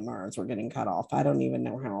felt like my arms were getting cut off. I don't even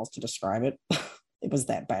know how else to describe it. It was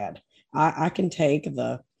that bad. I can take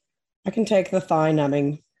the thigh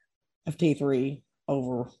numbing of T3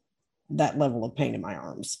 over that level of pain in my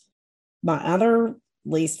arms. My other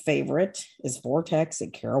least favorite is Vortex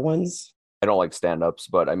at Carowinds. I don't like stand-ups,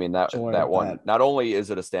 but I mean that one, not only is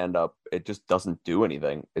it a stand-up, it just doesn't do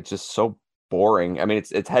anything. It's just so boring. I mean,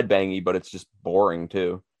 it's headbangy, but it's just boring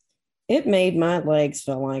too. It made my legs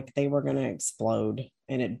feel like they were going to explode,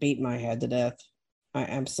 and it beat my head to death. I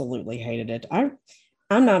absolutely hated it. I'm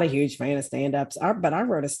not a huge fan of stand-ups, but I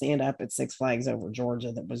rode a stand-up at Six Flags over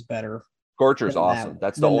Georgia that was better. Scorcher's awesome.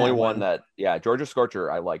 That's the only one that, Georgia Scorcher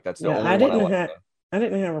I like. That's the only one I like. I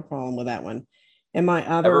didn't have a problem with that one. And my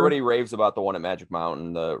other... Everybody raves about the one at Magic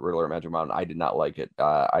Mountain, the Riddler at Magic Mountain. I did not like it.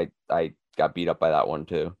 I got beat up by that one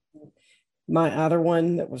too. My other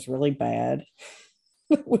one that was really bad,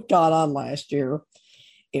 we got on last year,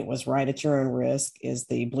 it was right at your own risk, is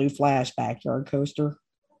the Blue Flash Backyard Coaster.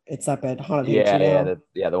 It's up at Haunted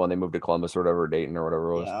Yeah, the one they moved to Columbus or whatever, Dayton or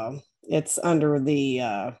whatever it was. Yeah, it's under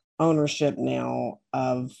the ownership now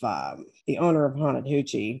of the owner of Haunted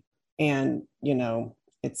Hoochie. And,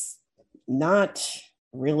 it's not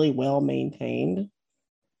really well maintained.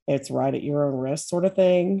 It's right at your own risk sort of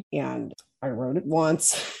thing. And I rode it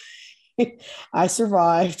once I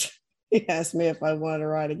survived. He asked me if I wanted to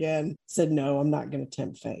ride again. Said, no, I'm not going to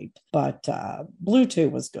tempt fate. But Blue 2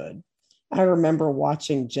 was good. I remember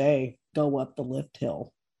watching Jay go up the lift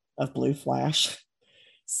hill of Blue Flash.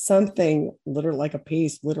 Something literally like a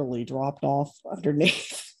piece literally dropped off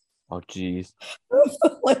underneath. Oh, geez.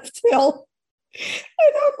 The lift hill.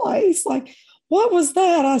 And I'm like, he's like, what was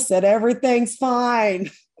that? I said, everything's fine.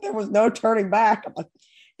 There was no turning back. I'm like,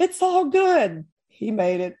 it's all good. He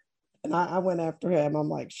made it. And I went after him. I'm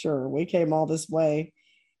like, sure, we came all this way.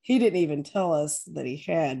 He didn't even tell us that he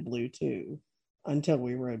had Blue 2 until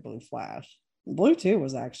we rode Blue Flash. Blue 2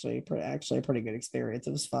 was actually a pretty good experience.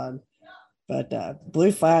 It was fun. But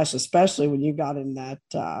Blue Flash, especially when you got in that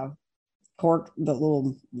the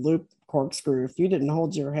little loop corkscrew, if you didn't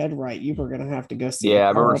hold your head right, you were going to have to go see. Yeah, I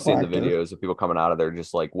remember seeing the videos of people coming out of there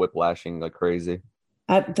just like whiplashing like crazy.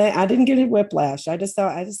 I didn't get a whiplash. I just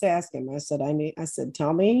asked him. I said,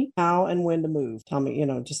 tell me how and when to move. Tell me,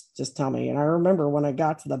 just tell me. And I remember when I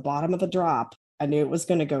got to the bottom of the drop, I knew it was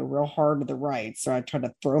going to go real hard to the right. So I tried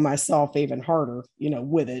to throw myself even harder,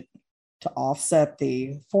 with it to offset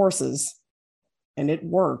the forces. And it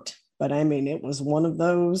worked. But I mean, it was one of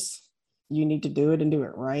those, you need to do it and do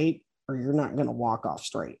it right, or you're not going to walk off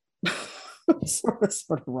straight. sort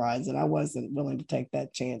of rides. And I wasn't willing to take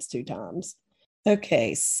that chance 2 times.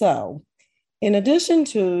 Okay, so in addition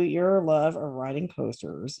to your love of riding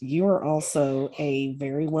coasters, you are also a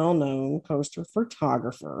very well-known coaster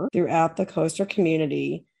photographer throughout the coaster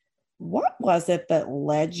community. What was it that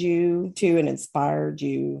led you to and inspired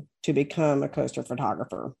you to become a coaster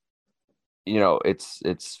photographer?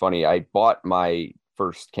 It's funny. I bought my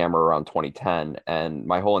first camera around 2010, and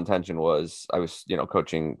my whole intention was I was,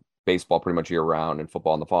 coaching baseball pretty much year round and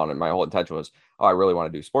football in the fall. And my whole intention was, I really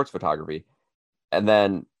want to do sports photography. And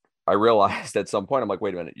then I realized at some point, I'm like,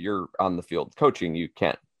 wait a minute, you're on the field coaching. You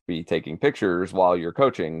can't be taking pictures while you're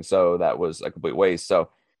coaching. So that was a complete waste. So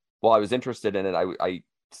while I was interested in it, I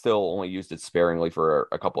still only used it sparingly for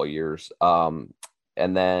a couple of years. And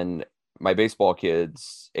then my baseball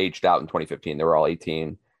kids aged out in 2015. They were all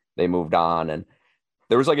 18. They moved on. And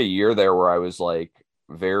there was like a year there where I was like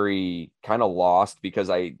very kind of lost because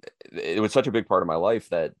it was such a big part of my life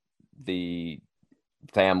that the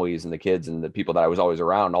families and the kids and the people that I was always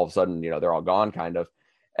around, all of a sudden, they're all gone kind of.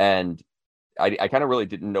 And I kind of really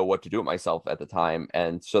didn't know what to do with myself at the time.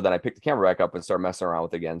 And so then I picked the camera back up and started messing around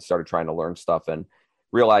with it again, started trying to learn stuff and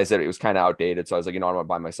realized that it was kind of outdated. So I was like, I'm going to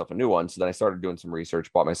buy myself a new one. So then I started doing some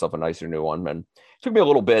research, bought myself a nicer new one. And it took me a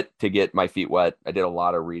little bit to get my feet wet. I did a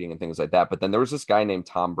lot of reading and things like that. But then there was this guy named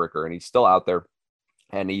Tom Bricker, and he's still out there.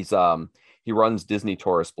 And he runs Disney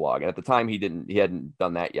Tourist Blog. And at the time he hadn't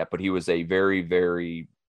done that yet, but he was a very, very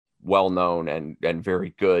well-known and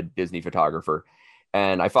very good Disney photographer.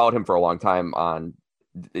 And I followed him for a long time on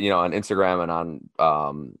Instagram and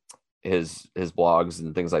on his blogs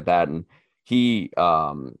and things like that. And he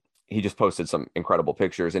just posted some incredible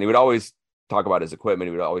pictures, and he would always talk about his equipment.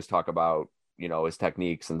 He would always talk about, his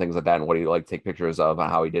techniques and things like that and what he liked to take pictures of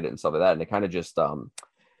and how he did it and stuff like that. And it kind of just,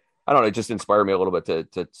 I don't know, it just inspired me a little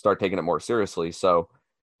bit to start taking it more seriously. So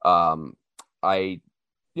I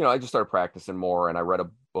just started practicing more, and I read a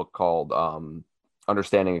book called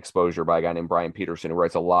Understanding Exposure by a guy named Brian Peterson, who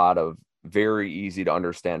writes a lot of very easy to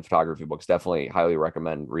understand photography books. Definitely highly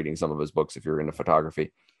recommend reading some of his books if you're into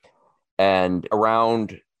photography. And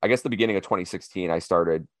around, I guess, the beginning of 2016, I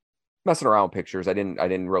started messing around with pictures. I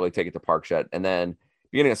didn't really take it to parks yet. And then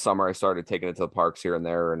beginning of summer, I started taking it to the parks here and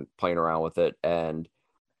there and playing around with it. And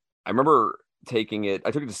I remember I took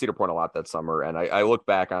it to Cedar Point a lot that summer. And I look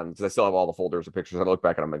back on, because I still have all the folders of pictures. I look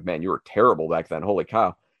back and I'm like, man, you were terrible back then. Holy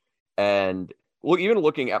cow. And even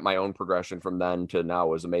looking at my own progression from then to now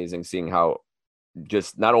was amazing, seeing how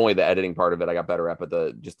just not only the editing part of it I got better at, but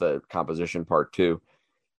the composition part too.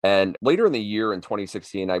 And later in the year in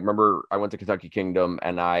 2016, I remember I went to Kentucky Kingdom,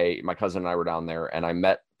 and my cousin and I were down there, and I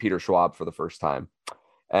met Peter Schwab for the first time.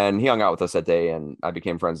 And he hung out with us that day, and I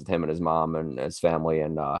became friends with him and his mom and his family.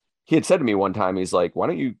 And he had said to me one time, he's like, why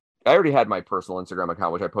don't you, I already had my personal Instagram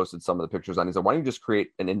account, which I posted some of the pictures on. He said, why don't you just create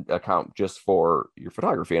an account just for your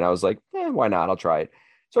photography? And I was like, why not? I'll try it.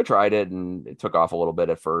 So I tried it, and it took off a little bit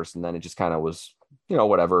at first. And then it just kind of was,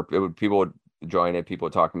 whatever. People would join it. People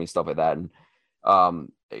would talk to me, stuff like that. And,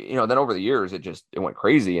 then over the years, it went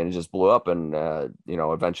crazy, and it just blew up. And,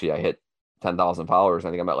 eventually I hit 10,000 followers. I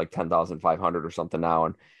think I'm at like 10,500 or something now.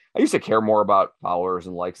 And I used to care more about followers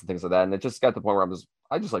and likes and things like that. And it just got to the point where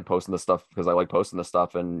I just like posting this stuff because I like posting this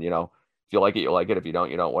stuff. And, if you like it, you like it. If you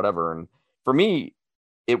don't, whatever. And for me,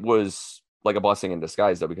 it was like a blessing in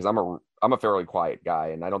disguise, though, because I'm a fairly quiet guy.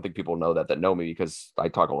 And I don't think people know that know me, because I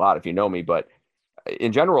talk a lot if you know me. But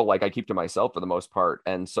in general, like I keep to myself for the most part.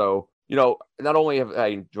 And so, not only have I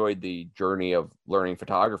enjoyed the journey of learning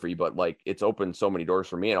photography, but like it's opened so many doors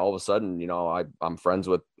for me. And all of a sudden, I'm friends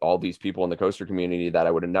with all these people in the coaster community that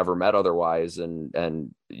I would have never met otherwise. And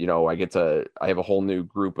I have a whole new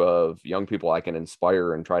group of young people I can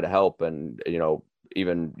inspire and try to help. And,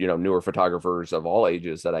 even, newer photographers of all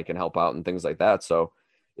ages that I can help out and things like that. So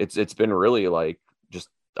it's been really like just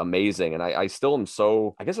amazing. And I still am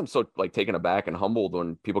I guess I'm so like taken aback and humbled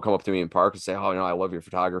when people come up to me in park and say, oh, I love your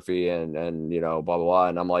photography and blah, blah, blah.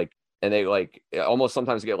 And I'm like, and they like almost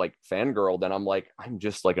sometimes get like fangirled. And I'm like, I'm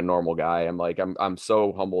just like a normal guy. I'm like, I'm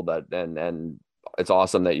so humbled that, and it's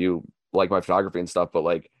awesome that you like my photography and stuff, but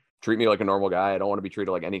like treat me like a normal guy. I don't want to be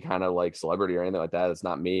treated like any kind of like celebrity or anything like that. It's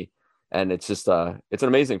not me. And it's just, it's an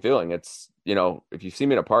amazing feeling. It's, if you see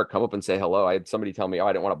me in a park, come up and say hello. I had somebody tell me, oh,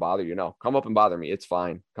 I didn't want to bother you. No, come up and bother me. It's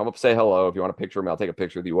fine. Come up, say hello. If you want a picture of me, I'll take a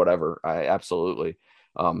picture with you, whatever. I absolutely.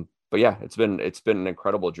 But yeah, it's been an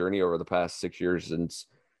incredible journey over the past 6 years. And it's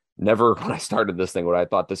never when I started this thing, what I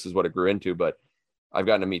thought this is what it grew into, but I've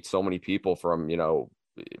gotten to meet so many people from,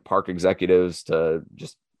 park executives to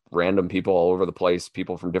just random people all over the place,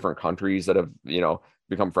 people from different countries that have,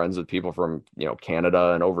 become friends with people from,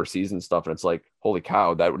 Canada and overseas and stuff. And it's like, holy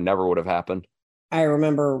cow, that never would have happened. I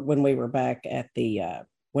remember when we were back at the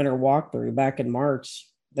winter walkthrough back in March,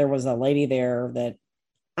 there was a lady there that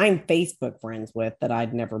I'm Facebook friends with that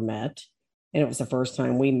I'd never met. And it was the first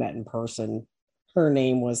time we met in person. Her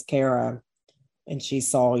name was Kara, and she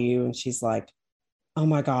saw you and she's like, oh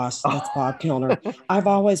my gosh, that's Bob Kilner. I've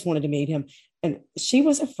always wanted to meet him. And she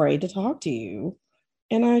was afraid to talk to you.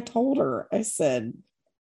 And I told her, I said,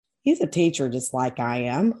 he's a teacher just like I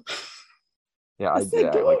am. Yeah, I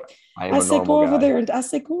said, go over there and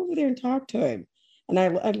talk to him. And I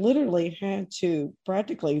literally had to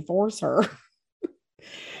practically force her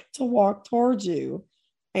to walk towards you.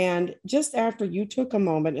 And just after you took a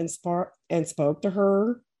moment and spoke to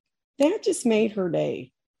her, that just made her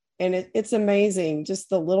day. And it's amazing,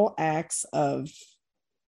 just the little acts of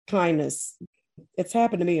kindness. It's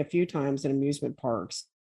happened to me a few times in amusement parks.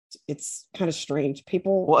 It's kind of strange.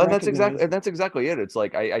 People. Well, and that's exactly it. It's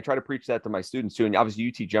like I try to preach that to my students too. And obviously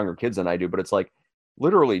you teach younger kids than I do, but it's like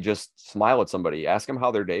literally just smile at somebody, ask them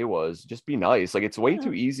how their day was, just be nice. Like it's way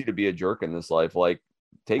too easy to be a jerk in this life. Like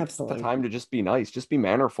take the time to just be nice, just be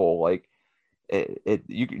mannerful. Like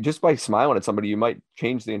you just by smiling at somebody, you might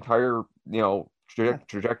change the entire,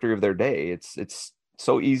 trajectory of their day. It's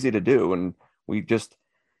so easy to do. And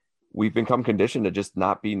we've become conditioned to just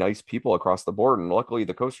not be nice people across the board. And luckily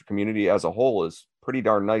the coaster community as a whole is pretty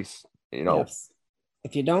darn nice, Yes.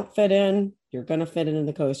 If you don't fit in, you're going to fit in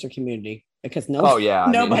the coaster community because nobody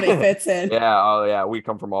fits in. Yeah. Oh yeah. We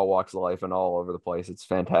come from all walks of life and all over the place. It's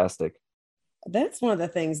fantastic. That's one of the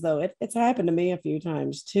things though. It's happened to me a few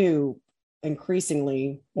times too,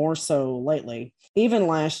 increasingly more so lately. Even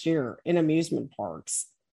last year in amusement parks,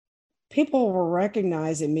 people were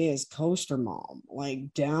recognizing me as Coaster Mom,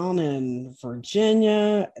 like down in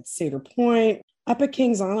Virginia, at Cedar Point, up at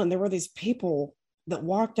Kings Island. There were these people that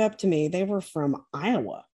walked up to me. They were from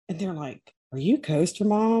Iowa. And they're like, are you Coaster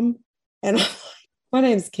Mom? And I'm like, my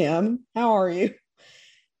name's Kim. How are you?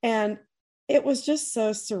 And it was just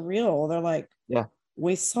so surreal. They're like, yeah,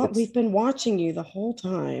 we've been watching you the whole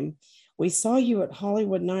time. We saw you at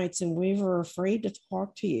Hollywood Nights and we were afraid to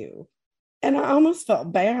talk to you. And I almost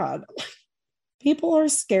felt bad. People are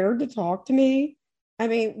scared to talk to me. I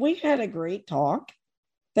mean, we had a great talk.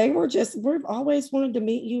 We've always wanted to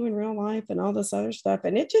meet you in real life and all this other stuff.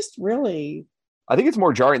 And it just really. I think it's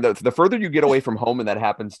more jarring. The further you get away from home and that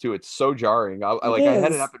happens too, it's so jarring. I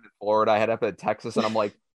had it happen in Florida. I had it happen in Texas. And I'm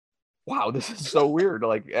like, wow, this is so weird.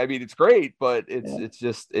 Like, I mean, it's great, but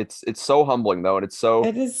it's so humbling though. And it's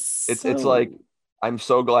like, I'm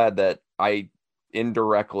so glad that I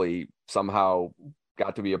indirectly somehow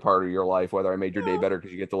got to be a part of your life, whether I made your day better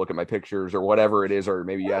because you get to look at my pictures or whatever it is, or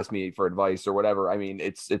maybe you asked me for advice or whatever. I mean,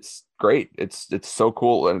 it's great. It's so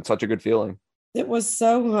cool. And it's such a good feeling. It was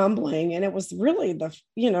so humbling. And it was really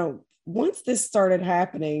once this started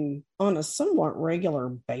happening on a somewhat regular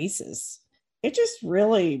basis, it just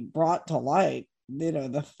really brought to light,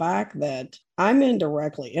 the fact that I'm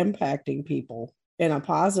indirectly impacting people in a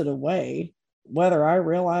positive way, whether I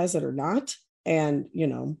realize it or not. And,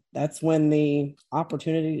 that's when the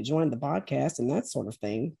opportunity to join the podcast and that sort of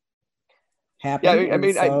thing happened. Yeah, I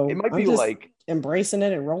mean, it might be like embracing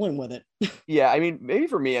it and rolling with it. Yeah, I mean, maybe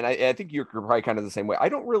for me, and I think you're probably kind of the same way. I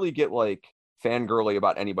don't really get like fangirly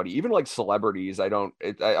about anybody, even like celebrities.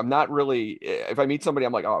 I'm not really, if I meet somebody,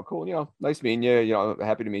 I'm like, oh, cool, nice meeting you,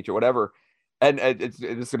 happy to meet you, whatever. And it's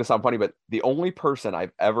going to sound funny, but the only person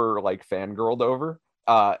I've ever like fangirled over,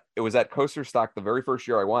 it was at Coaster Stock the very first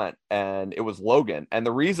year I went, and it was Logan. And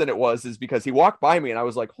the reason it was is because he walked by me and I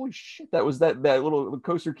was like, holy shit, that was that little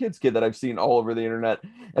Coaster Kids kid that I've seen all over the internet.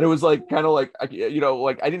 And it was like kind of like, you know,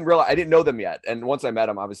 like I didn't know them yet. And once I met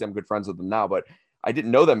them, obviously I'm good friends with them now, but I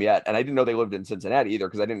didn't know them yet. And I didn't know they lived in Cincinnati either,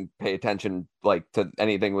 because I didn't pay attention like to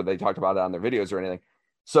anything when they talked about it on their videos or anything.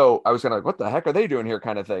 So I was kind of like, what the heck are they doing here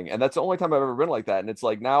kind of thing. And that's the only time I've ever been like that. And it's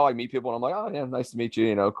like, now I meet people and I'm like, oh yeah, nice to meet you.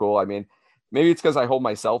 You know, cool. I mean, maybe it's because I hold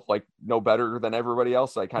myself like no better than everybody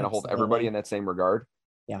else. So I kind of hold everybody in that same regard.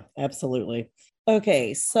 Yeah, absolutely.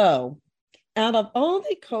 Okay. So out of all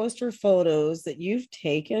the coaster photos that you've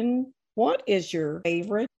taken, what is your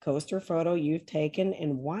favorite coaster photo you've taken,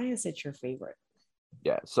 and why is it your favorite?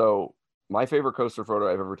 Yeah. So my favorite coaster photo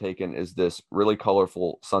I've ever taken is this really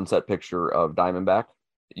colorful sunset picture of Diamondback.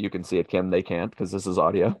 You can see it, Kim. They can't, because this is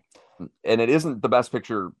audio. And it isn't the best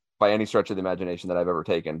picture by any stretch of the imagination that I've ever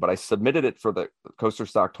taken, but I submitted it for the Coaster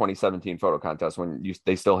Stock 2017 photo contest when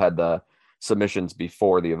they still had the submissions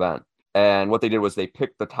before the event. And what they did was they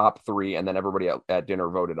picked the top 3, and then everybody at dinner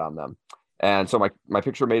voted on them. And so my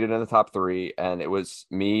picture made it in the top 3, and it was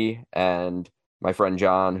me and my friend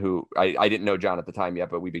John, who I didn't know John at the time yet,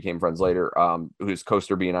 but we became friends later, who's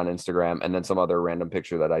Coaster Bean on Instagram, and then some other random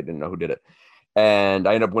picture that I didn't know who did it. And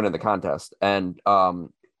I ended up winning the contest. And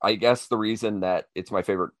I guess the reason that it's my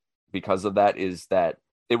favorite because of that is that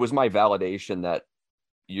it was my validation that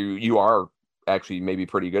you are actually maybe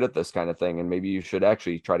pretty good at this kind of thing, and maybe you should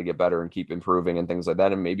actually try to get better and keep improving and things like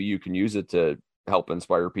that. And maybe you can use it to help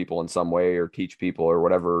inspire people in some way, or teach people, or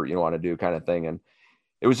whatever you want to do kind of thing. And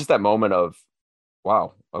it was just that moment of,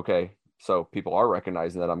 wow, okay, so people are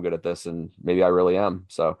recognizing that I'm good at this, and maybe I really am.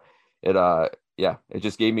 So it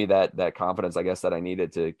just gave me that confidence, I guess, that I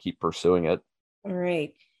needed to keep pursuing it. All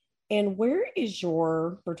right. And where is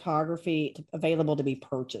your photography available to be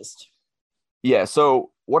purchased? Yeah.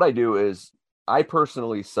 So what I do is I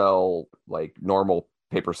personally sell like normal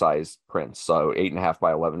paper size prints. So 8.5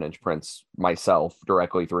 by 11 inch prints myself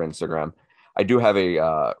directly through Instagram. I do have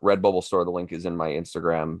a Redbubble store. The link is in my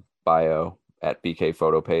Instagram bio at BK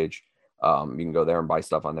Photo Page. You can go there and buy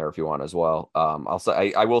stuff on there if you want as well.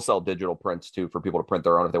 I will sell digital prints too, for people to print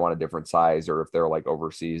their own if they want a different size, or if they're like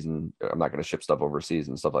overseas, and I'm not going to ship stuff overseas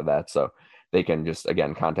and stuff like that. So they can just,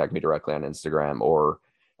 again, contact me directly on Instagram, or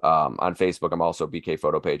on Facebook. I'm also BK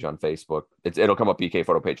Photo Page on Facebook. It'll come up BK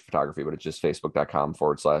Photo Page Photography, but it's just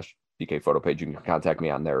facebook.com/BK Photo Page. You can contact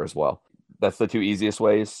me on there as well. That's the 2 easiest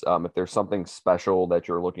ways. If there's something special that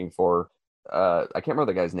you're looking for, I can't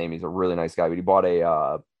remember the guy's name. He's a really nice guy, but he bought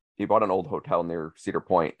an old hotel near Cedar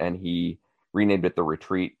Point, and he renamed it The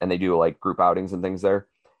Retreat, and they do like group outings and things there.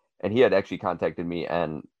 And he had actually contacted me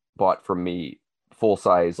and bought from me full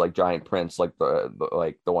size, like giant prints, like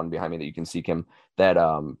the one behind me that you can see, Kim, that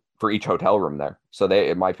for each hotel room there. So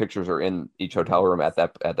my pictures are in each hotel room at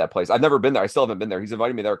that place. I've never been there. I still haven't been there. He's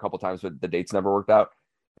invited me there a couple of times, but the dates never worked out.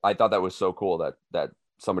 I thought that was so cool that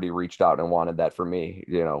somebody reached out and wanted that for me,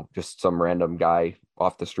 you know, just some random guy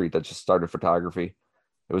off the street that just started photography.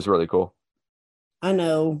 It was really cool. I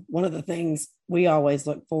know one of the things we always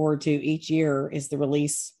look forward to each year is the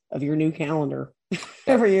release of your new calendar.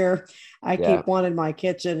 Every year I keep one in my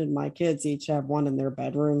kitchen, and my kids each have one in their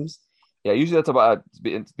bedrooms. Yeah, usually that's about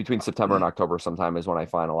between September and October sometime is when I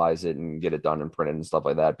finalize it and get it done and printed and stuff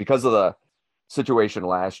like that. Because of the situation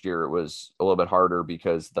last year, it was a little bit harder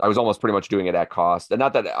because I was almost pretty much doing it at cost. And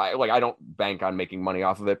not that I don't bank on making money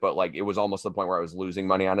off of it, but like it was almost the point where I was losing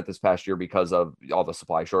money on it this past year because of all the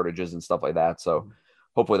supply shortages and stuff like that. So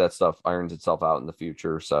hopefully that stuff irons itself out in the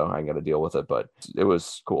future, so I got to deal with it. But it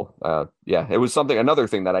was cool. It was another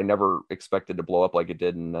thing that I never expected to blow up like it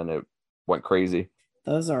did, and then it went crazy.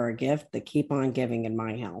 Those are a gift that keep on giving in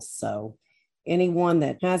my house. So anyone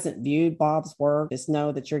that hasn't viewed Bob's work, just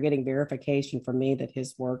know that you're getting verification from me that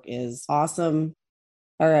his work is awesome.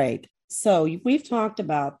 All right. So we've talked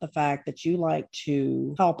about the fact that you like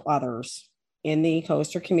to help others in the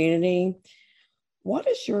coaster community. What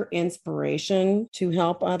is your inspiration to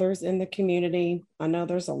help others in the community? I know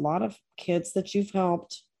there's a lot of kids that you've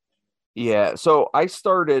helped. Yeah. So I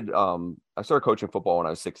started coaching football when I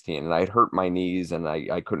was 16, and I had hurt my knees, and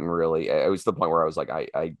I couldn't really, it was the point where I was like,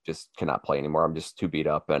 I just cannot play anymore. I'm just too beat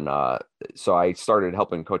up. And so I started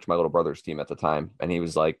helping coach my little brother's team at the time. And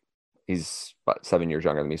he's about 7 years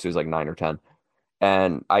younger than me. So he's like 9 or 10.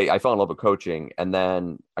 And I fell in love with coaching, and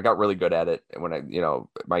then I got really good at it. And when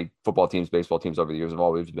my football teams, baseball teams over the years have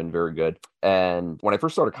always been very good. And when I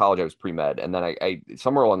first started college, I was pre-med. And then I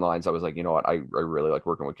somewhere along the lines, I was like, you know what, I really like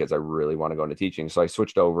working with kids. I really want to go into teaching. So I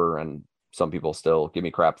switched over, and some people still give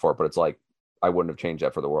me crap for it, but it's like, I wouldn't have changed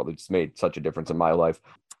that for the world. It's made such a difference in my life.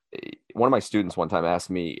 One of my students one time asked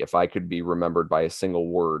me if I could be remembered by a single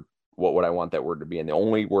word, what would I want that word to be? And the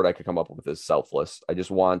only word I could come up with is selfless. I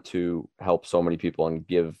just want to help so many people and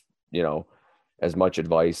give, as much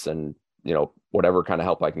advice and, whatever kind of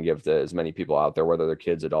help I can give to as many people out there, whether they're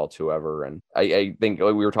kids, adults, whoever. And I think,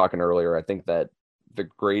 like we were talking earlier, I think that the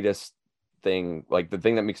greatest thing, like the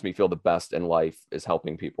thing that makes me feel the best in life is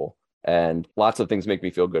helping people. And lots of things make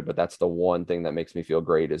me feel good, but that's the one thing that makes me feel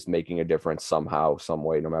great, is making a difference somehow, some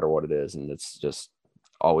way, no matter what it is. And it's just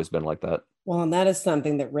always been like that. Well, and that is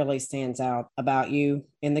something that really stands out about you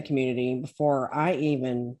in the community. Before I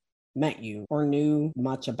even met you or knew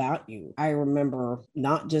much about you, I remember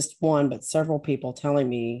not just one, but several people telling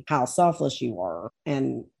me how selfless you are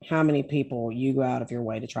and how many people you go out of your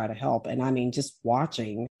way to try to help. And I mean, just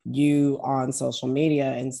watching you on social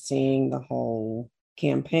media and seeing the whole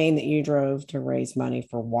campaign that you drove to raise money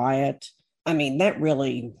for Wyatt, I mean, that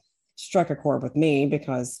really struck a chord with me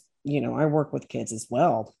because, I work with kids as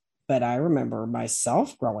well. But I remember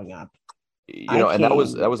myself growing up. And that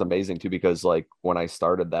was amazing too, because like when I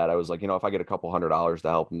started that, I was like, if I get a couple $100s to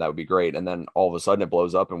help them, that would be great. And then all of a sudden it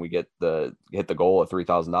blows up and we hit the goal of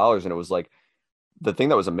 $3,000. And it was like, the thing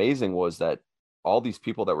that was amazing was that all these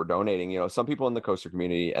people that were donating, some people in the Coaster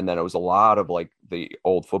community, and then it was a lot of like the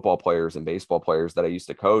old football players and baseball players that I used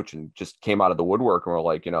to coach, and just came out of the woodwork and were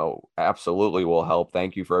like, absolutely, we'll help.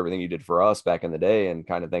 Thank you for everything you did for us back in the day, and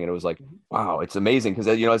kind of thing. And it was like, wow, it's amazing because,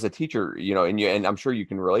 as a teacher, and I'm sure you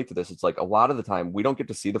can relate to this. It's like a lot of the time we don't get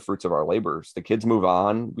to see the fruits of our labors. The kids move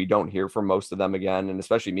on. We don't hear from most of them again. And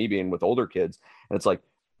especially me being with older kids. And it's like,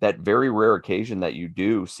 that very rare occasion that you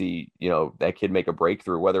do see, that kid make a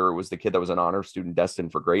breakthrough, whether it was the kid that was an honor student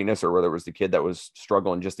destined for greatness, or whether it was the kid that was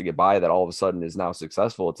struggling just to get by, that all of a sudden is now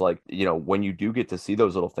successful. It's like, when you do get to see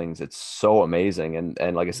those little things, it's so amazing.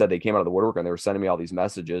 And like I said, they came out of the woodwork and they were sending me all these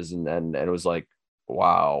messages, and it was like,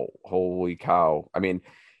 wow, holy cow. I mean,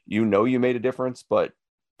 you made a difference, but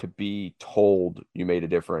to be told you made a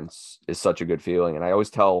difference is such a good feeling. And I always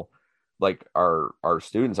tell like our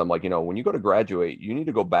students, I'm like, when you go to graduate, you need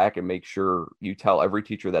to go back and make sure you tell every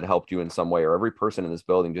teacher that helped you in some way, or every person in this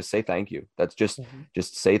building, just say thank you. That's just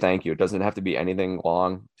say thank you. It doesn't have to be anything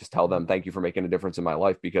long. Just tell them thank you for making a difference in my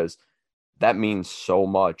life, because that means so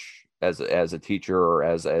much as a teacher, or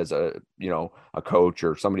as a a coach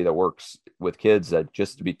or somebody that works with kids, that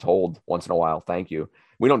just to be told once in a while thank you.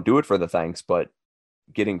 We don't do it for the thanks, but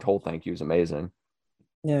getting told thank you is amazing.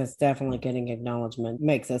 Yeah, it's definitely getting acknowledgement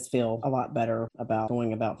makes us feel a lot better about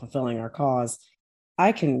going about fulfilling our cause.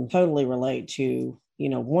 I can totally relate to,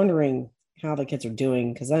 wondering how the kids are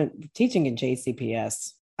doing, because I'm teaching in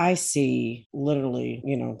JCPS. I see literally,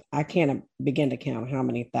 I can't begin to count how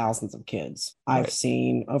many thousands of kids I've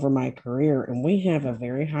seen over my career. And we have a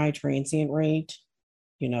very high transient rate.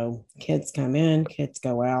 Kids come in, kids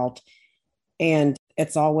go out. And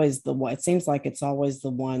it seems like it's always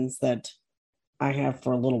the ones that I have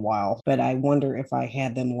for a little while, but I wonder if I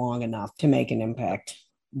had them long enough to make an impact,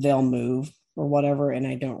 they'll move or whatever. And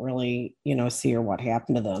I don't really, see or what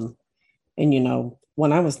happened to them. And,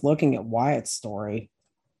 when I was looking at Wyatt's story,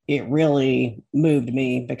 it really moved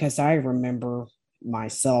me, because I remember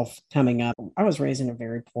myself coming up. I was raised in a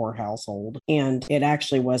very poor household, and it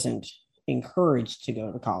actually wasn't encouraged to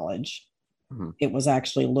go to college. It was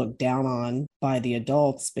actually looked down on by the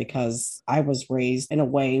adults, because I was raised in a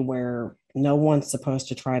way where no one's supposed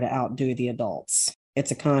to try to outdo the adults.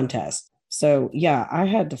 It's a contest. So yeah, I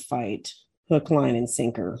had to fight hook, line, and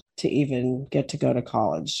sinker to even get to go to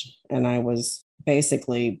college. And I was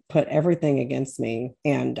basically put everything against me.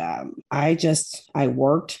 And I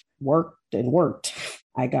worked and worked.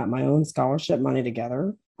 I got my own scholarship money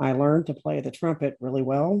together. I learned to play the trumpet really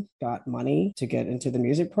well, got money to get into the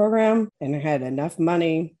music program, and I had enough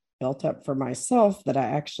money built up for myself that I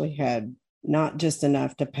actually had not just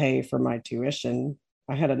enough to pay for my tuition.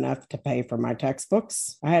 I had enough to pay for my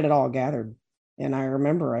textbooks. I had it all gathered. And I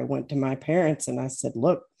remember I went to my parents and I said,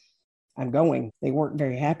 look, I'm going. They weren't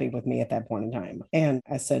very happy with me at that point in time. And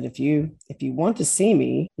I said, if you want to see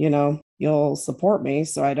me, you'll support me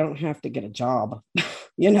so I don't have to get a job,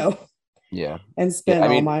 Yeah. And spend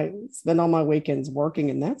all my weekends working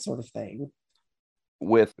and that sort of thing.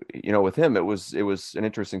 With him, it was an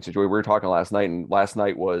interesting situation. We were talking last night, and last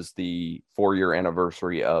night was the 4-year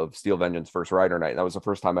anniversary of Steel Vengeance first rider night. That was the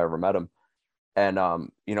first time I ever met him. And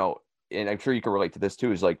and I'm sure you can relate to this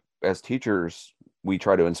too, is like, as teachers, we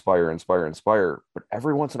try to inspire, but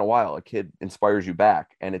every once in a while a kid inspires you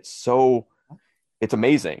back, and it's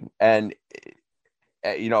amazing. And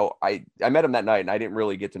I met him that night, and I didn't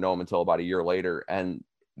really get to know him until about a year later. And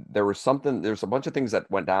there's a bunch of things that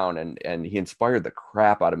went down, and he inspired the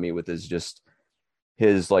crap out of me with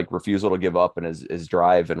his like refusal to give up and his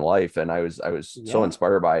drive in life. And I was so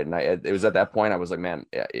inspired by it. And it was at that point I was like, man,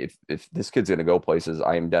 if this kid's going to go places,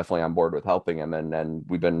 I am definitely on board with helping him. And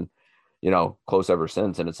we've been, close ever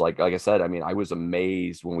since. And it's like I said, I mean, I was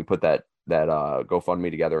amazed when we put that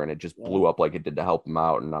GoFundMe together, and it just blew up like it did to help him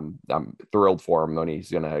out. And I'm thrilled for him when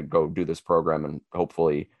he's going to go do this program, and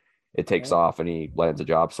hopefully it takes off and he lands a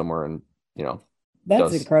job somewhere, and,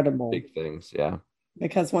 that's incredible. Big things. Yeah.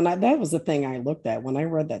 Because that was the thing I looked at when I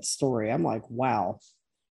read that story. I'm like, wow,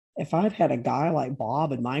 if I'd had a guy like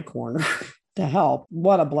Bob in my corner to help,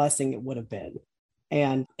 what a blessing it would have been.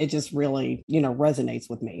 And it just really, resonates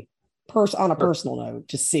with me on a personal note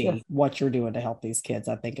to see what you're doing to help these kids.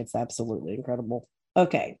 I think it's absolutely incredible.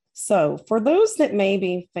 Okay. So for those that may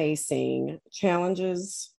be facing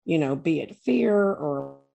challenges, be it fear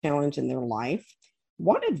or challenge in their life,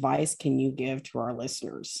 what advice can you give to our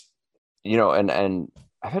listeners? And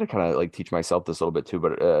I've had to kind of like teach myself this a little bit too,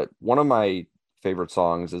 but one of my favorite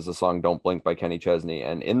songs is the song Don't Blink by Kenny Chesney.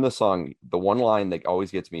 And in the song, the one line that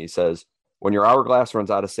always gets me, he says, when your hourglass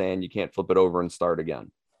runs out of sand, you can't flip it over and start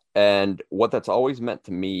again. And what that's always meant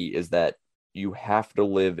to me is that you have to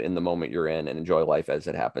live in the moment you're in and enjoy life as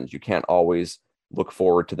it happens. You can't always look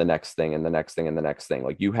forward to the next thing and the next thing and the next thing.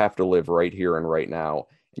 Like, you have to live right here and right now.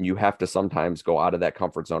 And you have to sometimes go out of that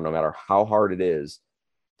comfort zone, no matter how hard it is,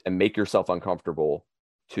 and make yourself uncomfortable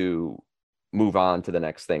to move on to the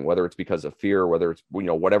next thing, whether it's because of fear, whether it's,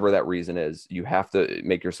 whatever that reason is. You have to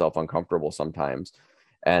make yourself uncomfortable sometimes.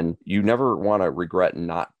 And you never want to regret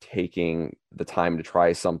not taking the time to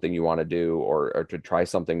try something you want to do, or to try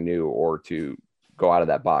something new, or to go out of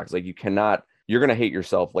that box. Like, you're going to hate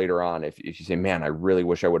yourself later on if you say, man, I really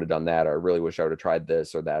wish I would have done that, or I really wish I would have tried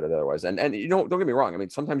this or that or otherwise. And don't get me wrong. I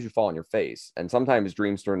mean, sometimes you fall on your face, and sometimes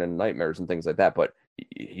dreams turn into nightmares and things like that, but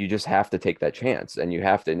you just have to take that chance, and you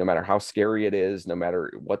have to, no matter how scary it is, no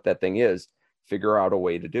matter what that thing is, figure out a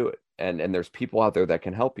way to do it. And there's people out there that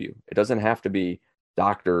can help you. It doesn't have to be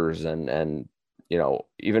doctors and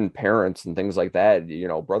even parents and things like that,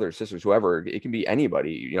 brothers, sisters, whoever. It can be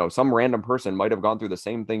anybody. Some random person might have gone through the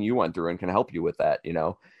same thing you went through and can help you with that.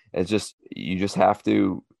 It's just, you just have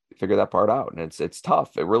to figure that part out. And it's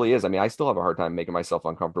tough. It really is. I mean, I still have a hard time making myself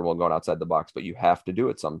uncomfortable and going outside the box, but you have to do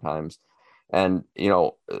it sometimes. And,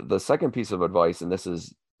 the second piece of advice, and this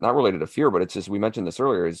is not related to fear, but it's just, we mentioned this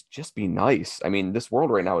earlier, is just be nice. I mean, this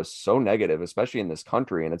world right now is so negative, especially in this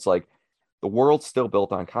country. And it's like, the world's still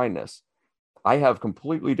built on kindness. I have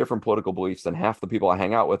completely different political beliefs than half the people I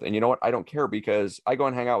hang out with. And you know what? I don't care, because I go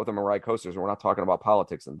and hang out with them and ride coasters, and we're not talking about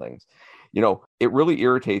politics and things. It really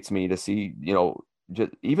irritates me to see,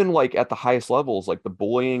 just even like at the highest levels, like the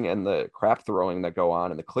bullying and the crap throwing that go on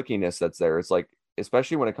and the clickiness that's there. It's like,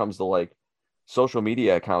 especially when it comes to like social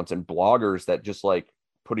media accounts and bloggers that just like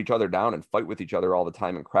put each other down and fight with each other all the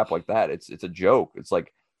time and crap like that. It's a joke. It's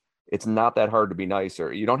like, it's not that hard to be nice,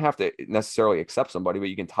 or you don't have to necessarily accept somebody, but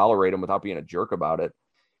you can tolerate them without being a jerk about it.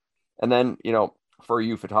 And then, for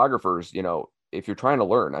you photographers, if you're trying to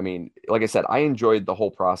learn, I mean, like I said, I enjoyed the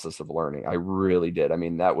whole process of learning. I really did. I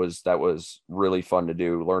mean, that was really fun to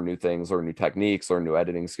do, learn new things, learn new techniques, learn new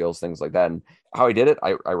editing skills, things like that. And how I did it,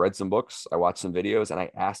 I read some books, I watched some videos, and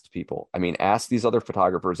I asked people. I mean, ask these other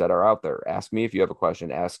photographers that are out there. Ask me if you have a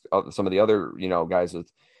question. Ask some of the other, guys with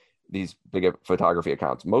these big photography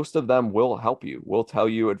accounts. Most of them will help you, will tell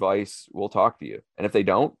you advice, will talk to you. And if they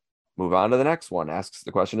don't, move on to the next one. Ask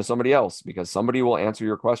the question to somebody else, because somebody will answer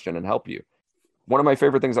your question and help you. One of my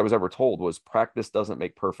favorite things I was ever told was, practice doesn't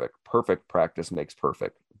make perfect. Perfect practice makes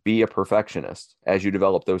perfect. Be a perfectionist as you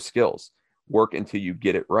develop those skills. Work until you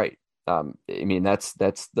get it right. I mean, that's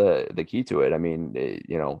the key to it. I mean,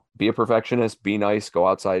 be a perfectionist, be nice, go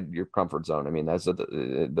outside your comfort zone. I mean, that's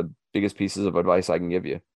the biggest pieces of advice I can give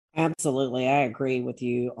you. Absolutely. I agree with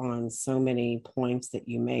you on so many points that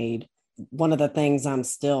you made. One of the things I'm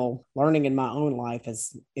still learning in my own life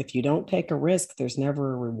is, if you don't take a risk, there's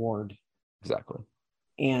never a reward. Exactly.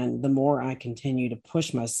 And the more I continue to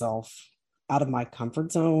push myself out of my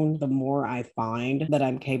comfort zone, the more I find that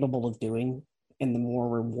I'm capable of doing, and the more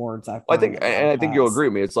rewards I find. I think you'll agree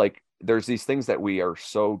with me. It's like, there's these things that we are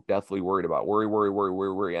so deathly worried about.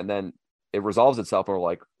 Worry. And then it resolves itself, and we're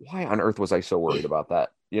like, why on earth was I so worried about that?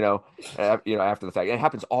 After the fact. And it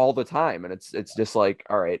happens all the time. And it's just like,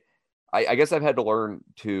 all right, I guess I've had to learn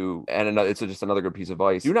to, and it's just another good piece of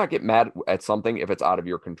advice. Do not get mad at something if it's out of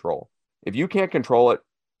your control. If you can't control it,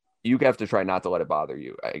 you have to try not to let it bother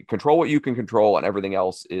you. Control what you can control, and everything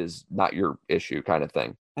else is not your issue, kind of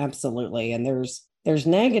thing. Absolutely. And there's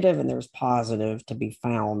negative and there's positive to be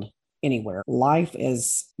found anywhere.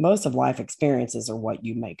 Most of life experiences are what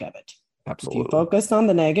you make of it. Absolutely. If you focus on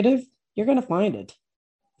the negative, you're going to find it.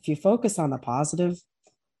 If you focus on the positive,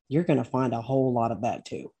 you're going to find a whole lot of that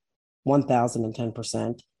too.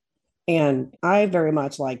 1010%. And I very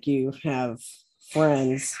much like you have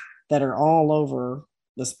friends that are all over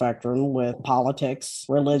the spectrum with politics,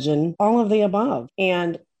 religion, all of the above.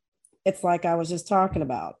 And it's like I was just talking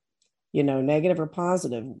about, negative or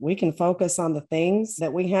positive. We can focus on the things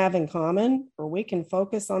that we have in common, or we can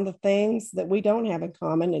focus on the things that we don't have in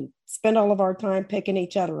common and spend all of our time picking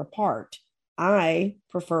each other apart. I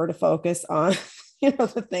prefer to focus on,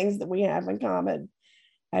 the things that we have in common.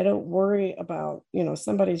 I don't worry about,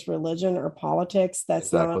 somebody's religion or politics.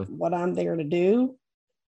 That's not what I'm there to do.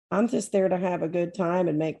 I'm just there to have a good time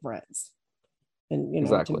and make friends. And,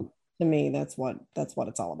 to me, that's what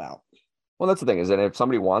it's all about. Well, that's the thing is that if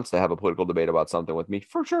somebody wants to have a political debate about something with me,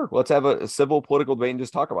 for sure, let's have a civil political debate and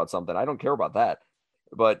just talk about something. I don't care about that.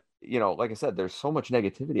 But, like I said, there's so much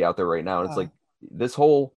negativity out there right now. And it's like this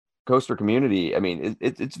whole coaster community, I mean,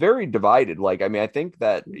 it's very divided. Like, I mean, I think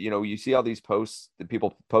that, you see all these posts that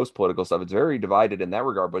people post political stuff. It's very divided in that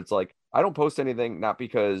regard. But it's like, I don't post anything, not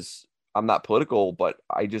because I'm not political, but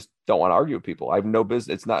I just don't want to argue with people. I have no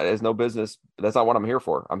business. It's no business. That's not what I'm here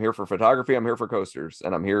for. I'm here for photography. I'm here for coasters,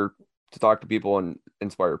 and I'm here to talk to people and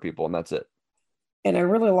inspire people. And that's it. And I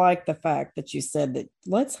really like the fact that you said that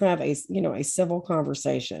let's have a civil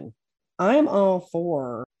conversation. I'm all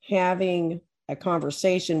for having a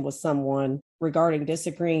conversation with someone regarding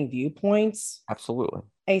disagreeing viewpoints. Absolutely.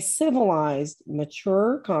 A civilized,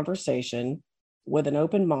 mature conversation with an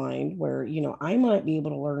open mind where, I might be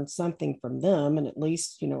able to learn something from them and at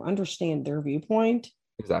least, understand their viewpoint.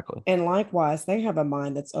 Exactly. And likewise, they have a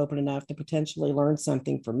mind that's open enough to potentially learn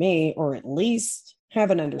something from me, or at least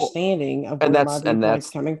have an understanding of where my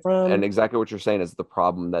viewpoint's coming from. And exactly what you're saying is the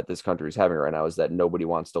problem that this country is having right now is that nobody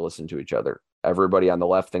wants to listen to each other. Everybody on the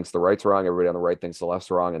left thinks the right's wrong. Everybody on the right thinks the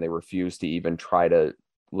left's wrong. And they refuse to even try to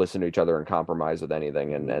listen to each other and compromise with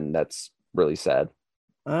anything. And that's really sad.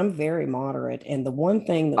 I'm very moderate. And the one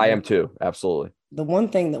thing that I am too. Absolutely. The one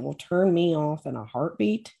thing that will turn me off in a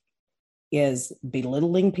heartbeat is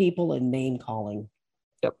belittling people and name calling.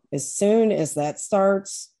 Yep. As soon as that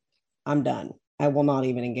starts, I'm done. I will not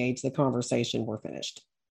even engage the conversation. We're finished.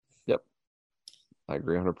 Yep. I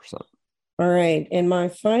agree 100%. All right. And my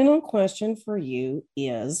final question for you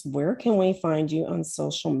is, where can we find you on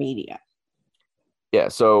social media? Yeah.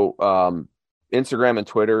 So Instagram and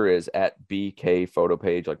Twitter is at BK photo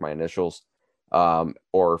page, like my initials.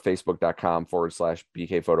 Or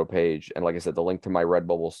facebook.com/BK photo page. And like I said, the link to my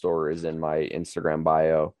Redbubble store is in my Instagram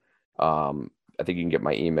bio. I think you can get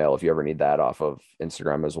my email if you ever need that off of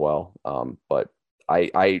Instagram as well. But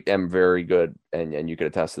I am very good, and you could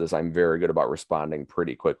attest to this, I'm very good about responding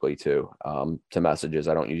pretty quickly to messages.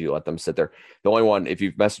 I don't usually let them sit there. The only one, if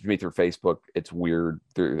you've messaged me through Facebook, it's weird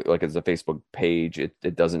through, like, it's a Facebook page.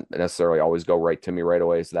 It doesn't necessarily always go right to me right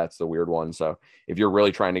away. So that's the weird one. So if you're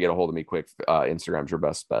really trying to get a hold of me quick, Instagram's your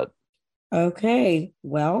best bet. Okay,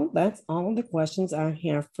 well, that's all the questions I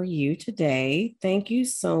have for you today. Thank you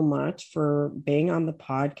so much for being on the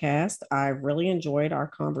podcast. I really enjoyed our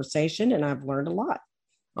conversation and I've learned a lot.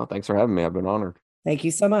 Oh, thanks for having me. I've been honored. Thank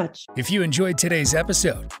you so much. If you enjoyed today's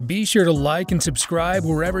episode, be sure to like and subscribe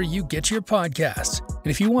wherever you get your podcasts. And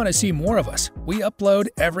if you want to see more of us, we upload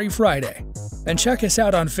every Friday. And check us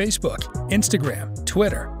out on Facebook, Instagram,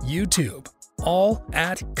 Twitter, YouTube, all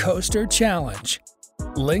at Coaster Challenge.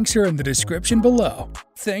 Links are in the description below.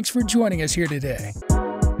 Thanks for joining us here today.